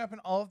is showing up in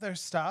all of their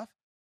stuff,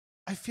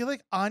 I feel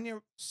like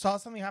Anya saw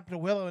something happen to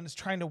Willow and is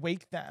trying to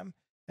wake them.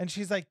 And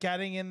she's like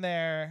getting in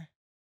there.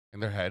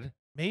 In their head?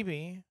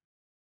 Maybe.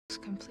 It's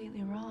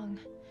completely wrong.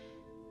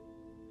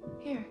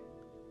 Here.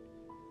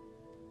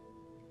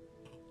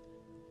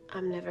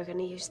 I'm never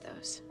gonna use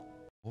those.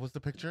 What was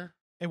the picture?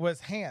 It was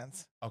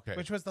hands. Okay.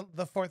 Which was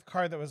the fourth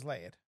card that was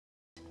laid.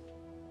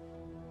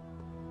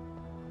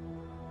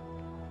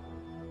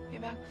 Be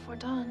back before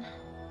dawn.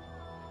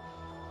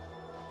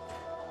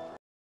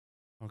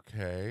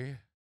 Okay.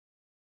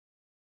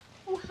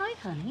 Oh, hi,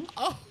 honey.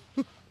 Oh.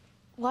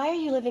 Why are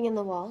you living in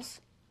the walls?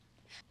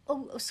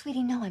 Oh,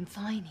 sweetie, no, I'm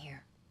fine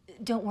here.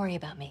 Don't worry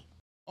about me.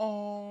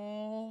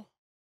 Oh.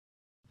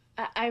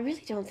 I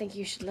really don't think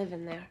you should live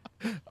in there.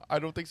 I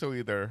don't think so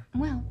either.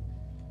 Well,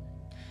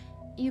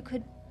 you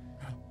could.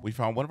 We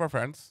found one of our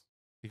friends.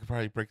 He could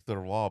probably break through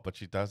the wall, but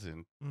she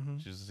doesn't. Mm-hmm.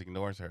 She just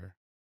ignores her.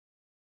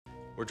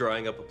 We're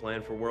drawing up a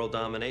plan for world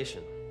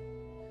domination.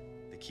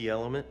 The key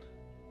element?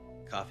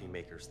 Coffee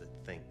makers that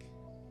think.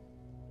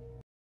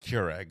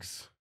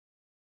 Keurigs.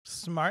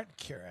 Smart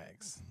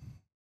Keurigs.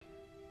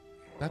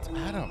 That's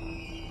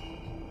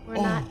Adam. We're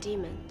not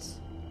demons.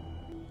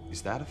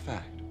 Is that a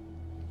fact?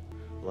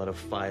 A lot of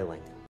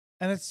filing.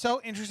 And it's so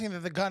interesting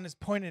that the gun is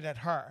pointed at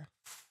her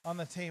on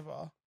the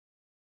table.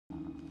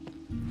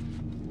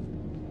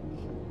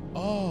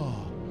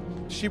 Oh.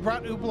 She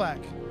brought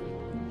Oobleck.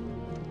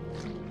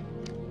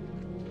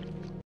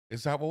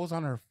 Is that what was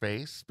on her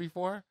face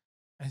before?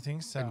 I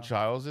think so. In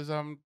Giles's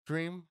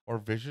dream or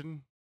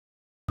vision?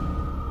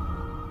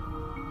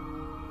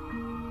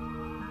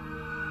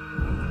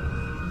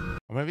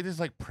 Or maybe this is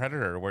like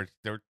Predator where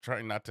they're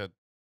trying not to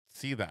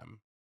see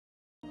them.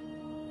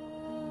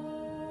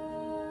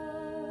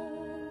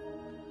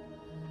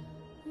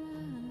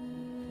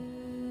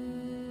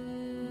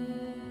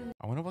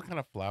 I wonder what kind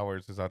of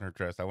flowers is on her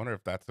dress. I wonder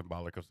if that's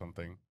symbolic of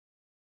something.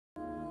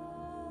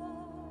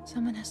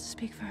 Someone has to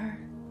speak for her.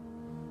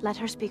 Let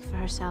her speak for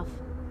herself.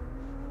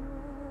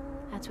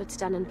 That's what's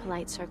done in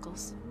polite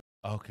circles.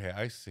 Okay,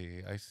 I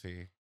see. I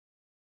see.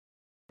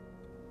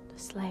 The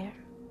Slayer.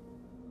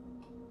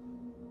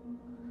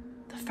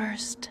 The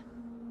first.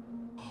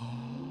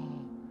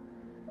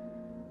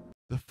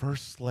 The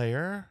first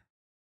Slayer?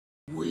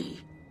 We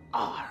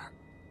are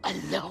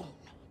alone.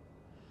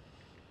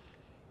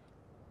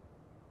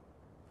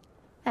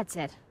 That's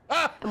it.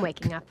 I'm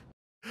waking up.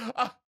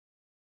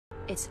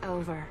 It's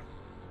over.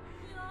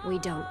 We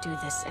don't do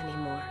this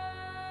anymore.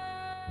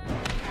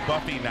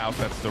 Buffy now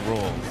sets the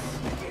rules.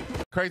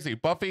 Crazy.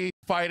 Buffy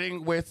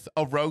fighting with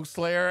a rogue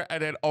slayer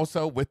and then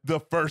also with the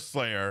first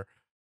slayer.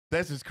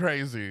 This is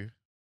crazy.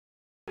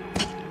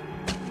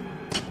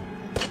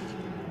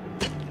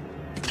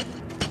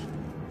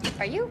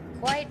 Are you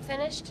quite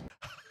finished?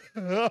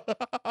 The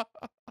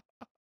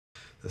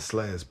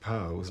Slayer's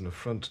power was an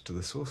affront to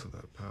the source of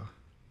that power.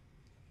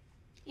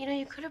 You know,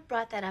 you could have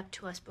brought that up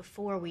to us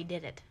before we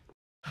did it.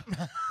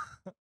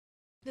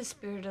 The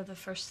spirit of the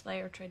first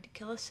Slayer tried to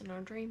kill us in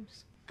our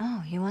dreams.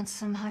 Oh, you want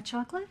some hot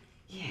chocolate?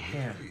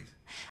 Yeah.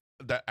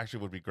 That actually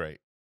would be great.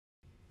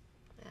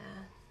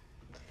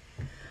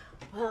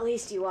 Well, at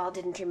least you all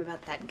didn't dream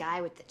about that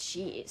guy with the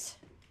cheese.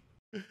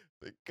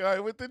 The guy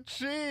with the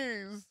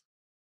cheese.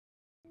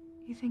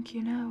 You think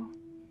you know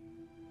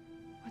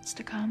what's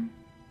to come?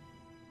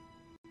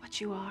 What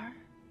you are?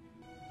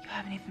 You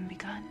haven't even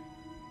begun.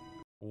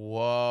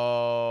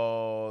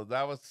 Whoa,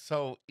 that was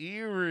so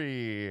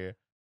eerie.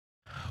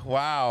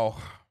 Wow.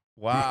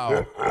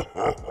 Wow.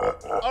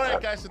 All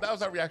right, guys, so that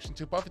was our reaction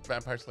to Buffy the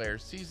Vampire Slayer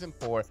Season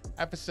 4,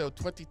 Episode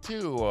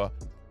 22,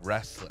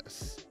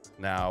 Restless.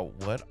 Now,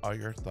 what are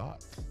your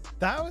thoughts?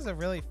 That was a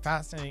really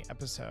fascinating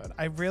episode.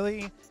 I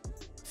really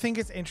think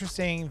it's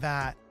interesting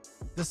that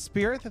the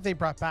spirit that they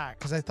brought back,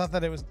 because I thought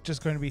that it was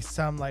just going to be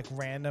some like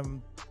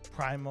random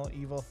primal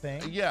evil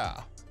thing.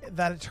 Yeah.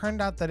 That it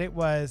turned out that it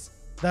was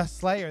the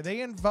Slayer.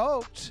 They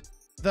invoked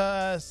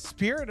the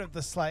spirit of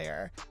the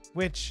Slayer,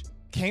 which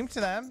came to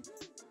them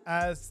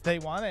as they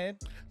wanted.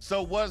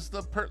 So was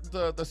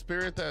the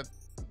spirit that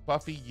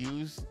Buffy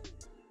used,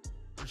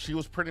 she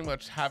was pretty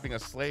much having a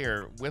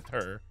Slayer with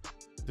her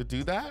to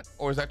do that?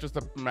 Or is that just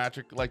the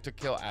magic, like to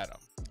kill Adam?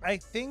 I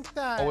think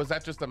that... Or was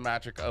that just the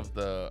magic of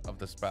the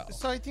spell?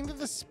 So I think that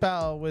the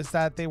spell was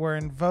that they were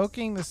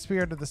invoking the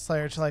spirit of the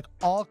Slayer to like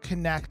all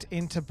connect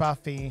into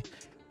Buffy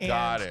and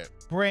Got it.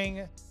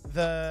 bring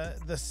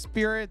the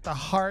spirit, the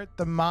heart,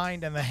 the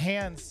mind, and the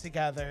hands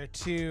together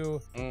to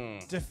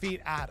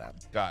defeat Adam.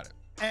 Got it.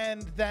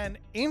 And then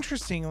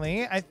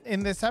interestingly,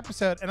 in this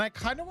episode, and I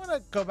kind of want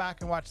to go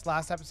back and watch the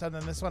last episode and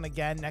then this one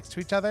again next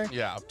to each other.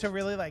 Yeah. To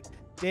really like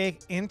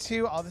dig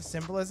into all the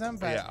symbolism.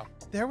 But yeah,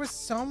 there was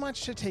so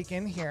much to take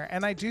in here.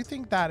 And I do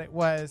think that it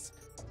was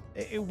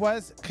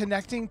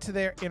connecting to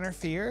their inner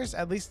fears.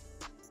 At least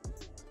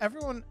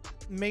everyone,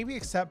 maybe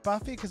except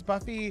Buffy, because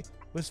Buffy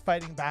was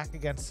fighting back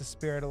against the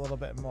spirit a little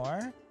bit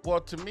more.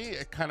 Well, to me,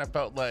 it kind of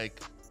felt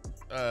like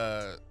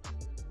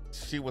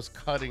she was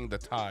cutting the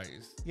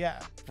ties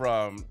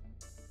from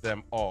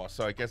them all.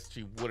 So I guess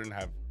she wouldn't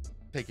have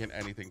taken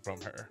anything from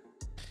her.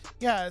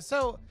 Yeah,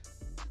 so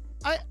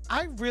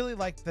I really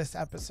liked this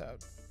episode.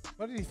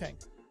 What did you think?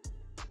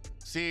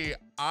 See,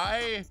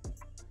 I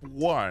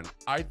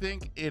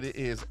think it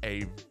is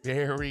a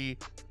very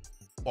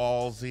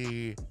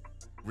ballsy,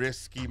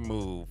 risky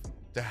move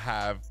to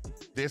have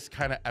this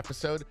kind of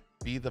episode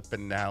be the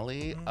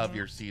finale of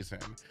your season.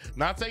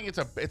 Not saying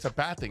it's a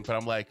bad thing, but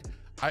I'm like,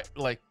 I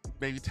like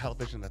maybe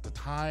television at the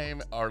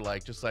time, or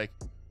like just like,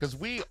 because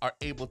we are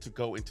able to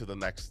go into the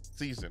next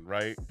season,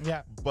 right?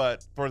 Yeah.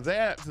 But for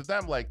them,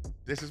 like,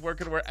 this is where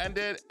it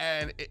ended,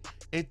 and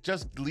it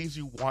just leaves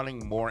you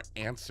wanting more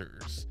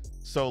answers.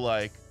 So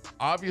like,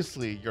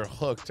 obviously you're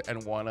hooked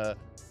and want to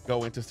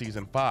go into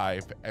season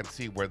 5 and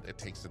see where it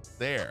takes it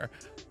there.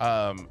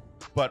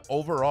 But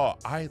overall,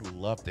 I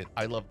loved it.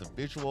 I love the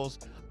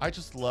visuals. I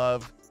just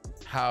love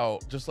how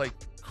just like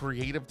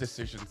creative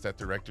decisions that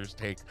directors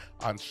take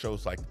on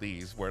shows like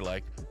these, where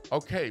like,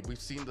 okay, we've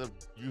seen the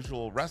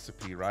usual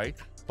recipe, right?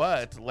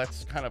 But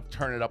let's kind of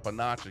turn it up a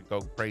notch and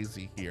go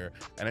crazy here.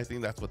 And I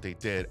think that's what they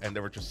did. And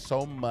there were just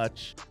so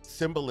much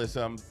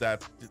symbolism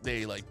that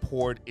they like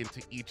poured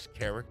into each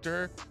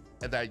character,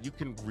 and that you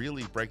can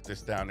really break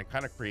this down and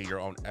kind of create your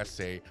own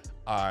essay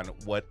on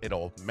what it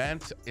all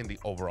meant in the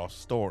overall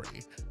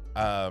story.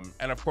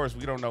 And of course,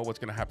 we don't know what's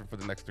going to happen for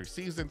the next 3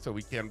 seasons, so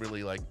we can't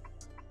really like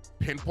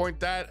pinpoint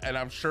that. And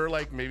I'm sure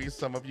like maybe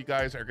some of you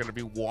guys are going to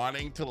be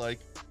wanting to like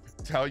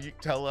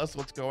tell us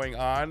what's going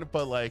on,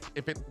 but like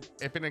if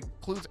it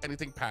includes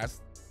anything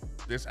past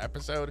this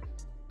episode,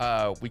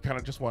 we kind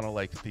of just want to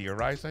like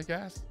theorize, I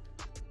guess.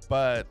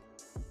 But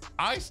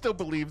I still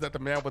believe that the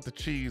man with the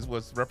cheese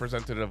was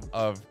representative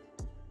of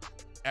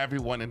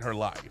everyone in her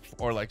life,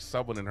 or like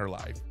someone in her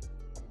life.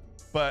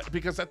 But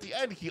because at the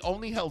end he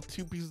only held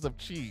 2 pieces of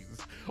cheese,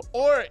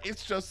 or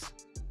it's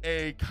just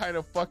a kind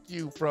of fuck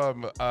you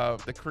from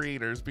the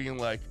creators being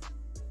like,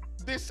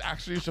 this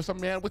actually is just a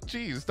man with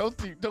cheese. Don't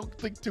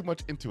think too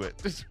much into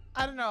it.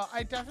 I don't know.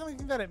 I definitely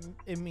think that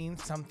it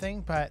means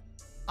something, but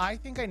I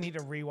think I need a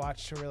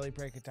rewatch to really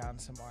break it down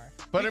some more.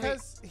 But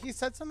because he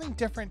said something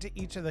different to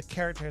each of the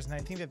characters, and I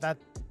think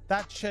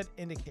that should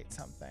indicate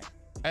something.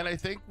 And I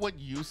think what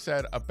you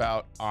said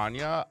about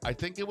Anya, I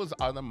think it was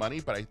on the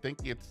money, but I think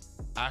it's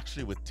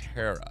actually with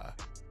Tara,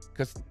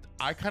 because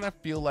I kind of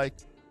feel like,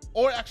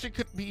 or actually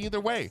could be either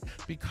way,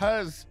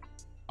 because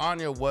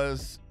Anya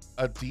was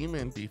a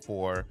demon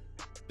before,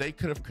 they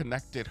could have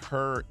connected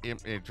her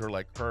image or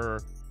like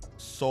her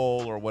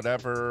soul or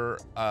whatever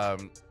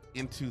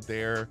into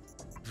their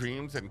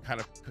dreams and kind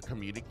of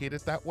communicate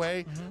it that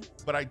way.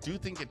 But I do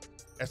think it,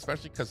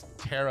 especially because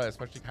Tara,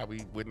 especially how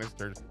we witnessed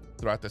her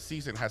throughout the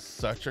season, has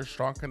such a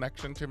strong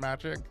connection to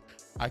magic.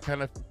 I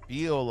kind of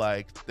feel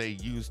like they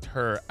used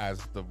her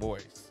as the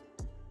voice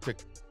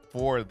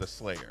for the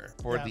Slayer,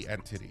 for the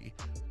entity.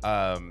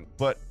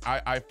 But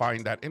I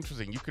find that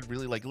interesting. You could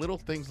really like little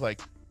things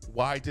like,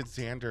 why did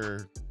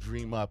Xander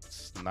dream up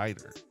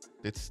Snyder?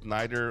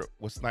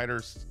 Was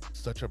Snyder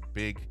such a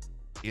big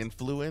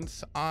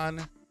influence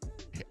on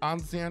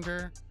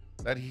Xander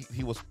that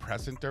he was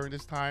present during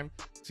this time?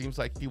 Seems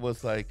like he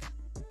was like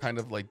kind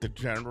of like the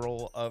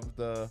general of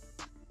the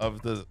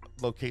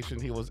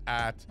location he was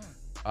at.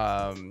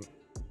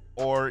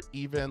 Or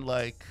even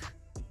like,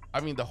 I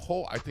mean, the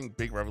whole, I think,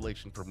 big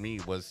revelation for me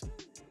was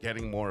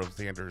getting more of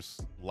Xander's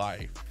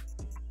life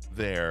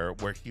there,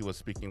 where he was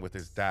speaking with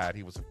his dad.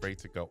 He was afraid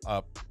to go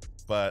up,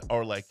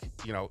 or like,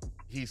 you know,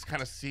 he's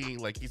kind of seeing,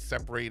 like, he's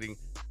separating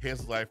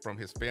his life from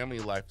his family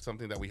life,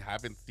 something that we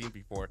haven't seen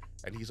before,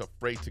 and he's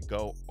afraid to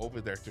go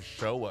over there to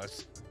show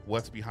us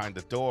what's behind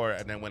the door.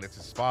 And then when it's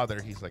his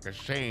father, he's like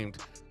ashamed.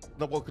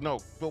 No,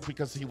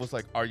 because he was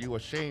like, are you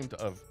ashamed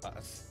of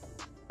us?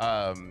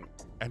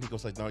 And he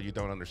goes like, no, you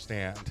don't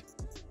understand.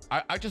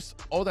 I just,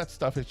 all that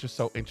stuff is just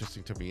so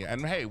interesting to me.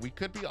 And hey, we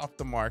could be off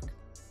the mark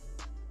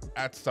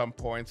at some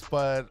points,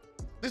 but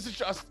this is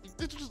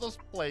just us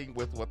playing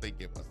with what they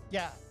give us.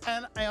 Yeah,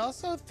 and I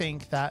also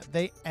think that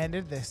they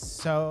ended this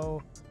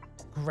so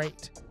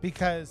great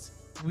because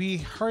we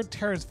heard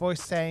Tara's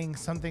voice saying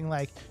something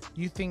like,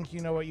 you think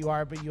you know what you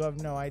are, but you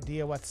have no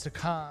idea what's to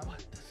come.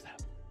 What does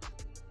that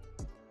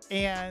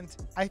mean? And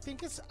I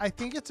think it's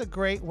a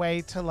great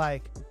way to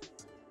like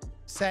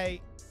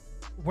say,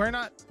 you're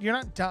not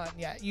done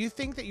yet. You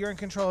think that you're in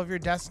control of your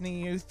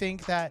destiny. You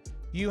think that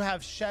you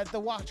have shed the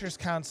Watchers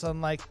Council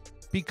and like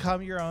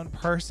become your own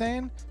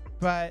person,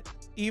 but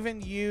even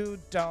you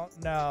don't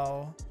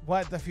know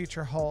what the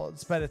future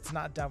holds, but it's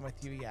not done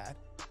with you yet.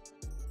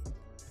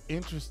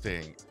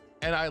 Interesting.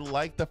 And I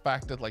like the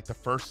fact that like the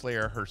first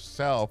Slayer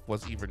herself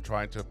was even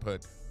trying to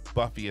put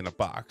Buffy in a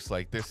box.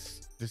 Like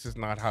this is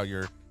not how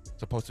you're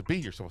supposed to be.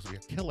 You're supposed to be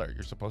a killer.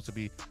 You're supposed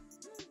to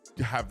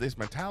have this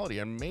mentality.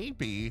 And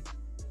maybe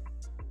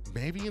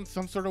in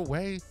some sort of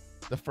way,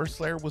 the first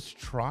Slayer was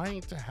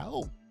trying to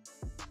help.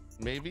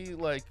 Maybe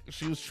like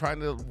she was trying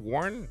to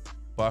warn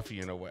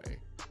Buffy in a way.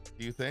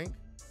 Do you think?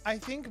 I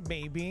think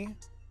maybe.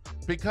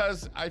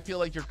 Because I feel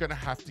like you're gonna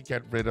have to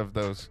get rid of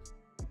those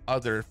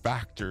other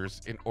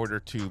factors in order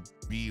to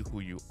be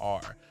who you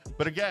are.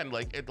 But again,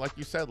 like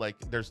you said, like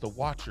there's the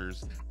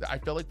Watchers. I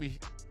feel like we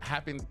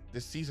haven't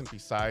this season,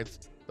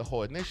 besides the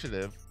whole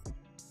initiative,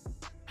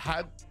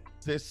 had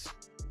this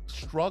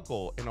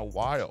struggle in a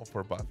while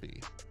for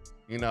Buffy,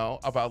 you know,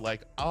 about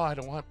like, oh, I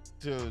don't want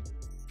to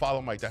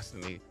follow my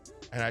destiny.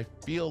 And I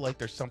feel like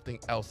there's something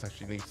else that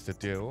she needs to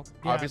do,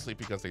 obviously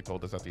because they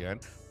told us at the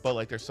end, but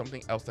like there's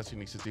something else that she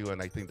needs to do.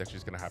 And I think that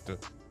she's going to have to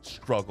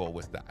struggle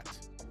with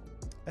that.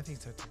 I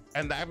think so too.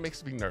 And that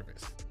makes me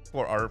nervous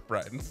for our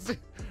friends,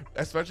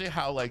 especially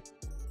how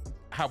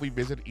we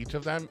visit each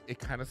of them. It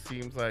kind of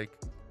seems like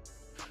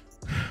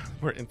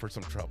we're in for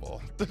some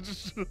trouble.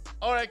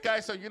 All right,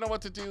 guys, so you know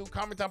what to do.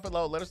 Comment down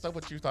below. Let us know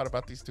what you thought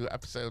about these two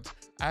episodes.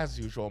 As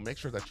usual, make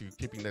sure that you're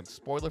keeping them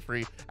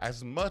spoiler-free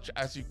as much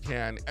as you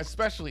can,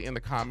 especially in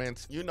the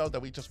comments. You know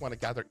that we just want to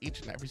gather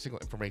each and every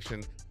single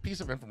piece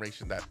of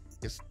information that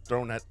is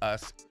thrown at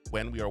us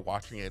when we are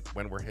watching it,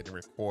 when we're hitting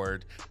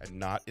record, and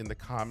not in the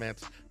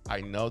comments.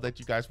 I know that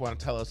you guys want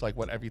to tell us like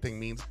what everything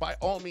means. By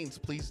all means,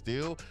 please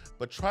do,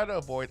 but try to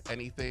avoid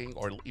anything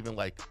or even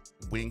like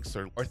winks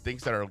or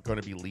things that are going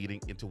to be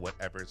leading into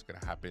whatever is going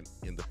to happen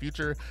in the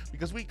future,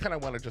 because we kind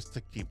of want to just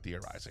to keep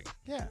theorizing.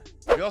 Yeah.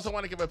 We also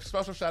want to give a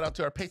special shout out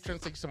to our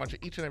patrons. Thank you so much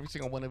to each and every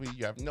single one of you.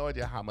 You have no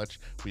idea how much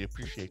we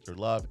appreciate your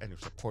love and your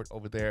support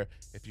over there.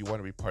 If you want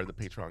to be part of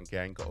the Patreon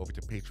gang, go over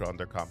to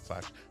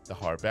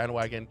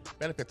patreon.com/thehorrorbandwagon.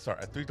 Benefits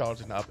start at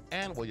 $3 and up,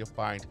 and where you'll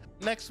find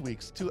next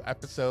week's 2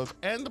 episodes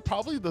and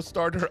probably the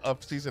starter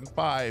of season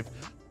 5,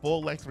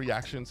 full-length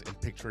reactions in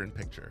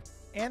picture-in-picture.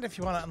 And if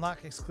you want to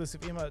unlock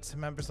exclusive emotes to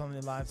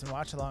members-only lives and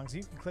watch-alongs,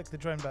 you can click the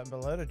join button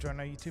below to join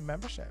our YouTube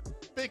membership.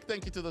 Big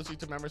thank you to those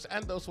YouTube members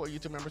and those who are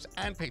YouTube members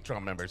and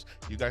Patreon members.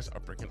 You guys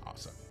are freaking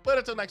awesome. But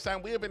until next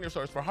time, we have been your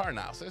source for horror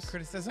analysis,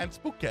 criticism, and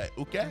spooky,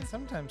 and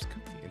sometimes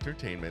kooky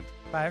entertainment.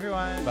 Bye,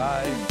 everyone.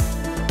 Bye.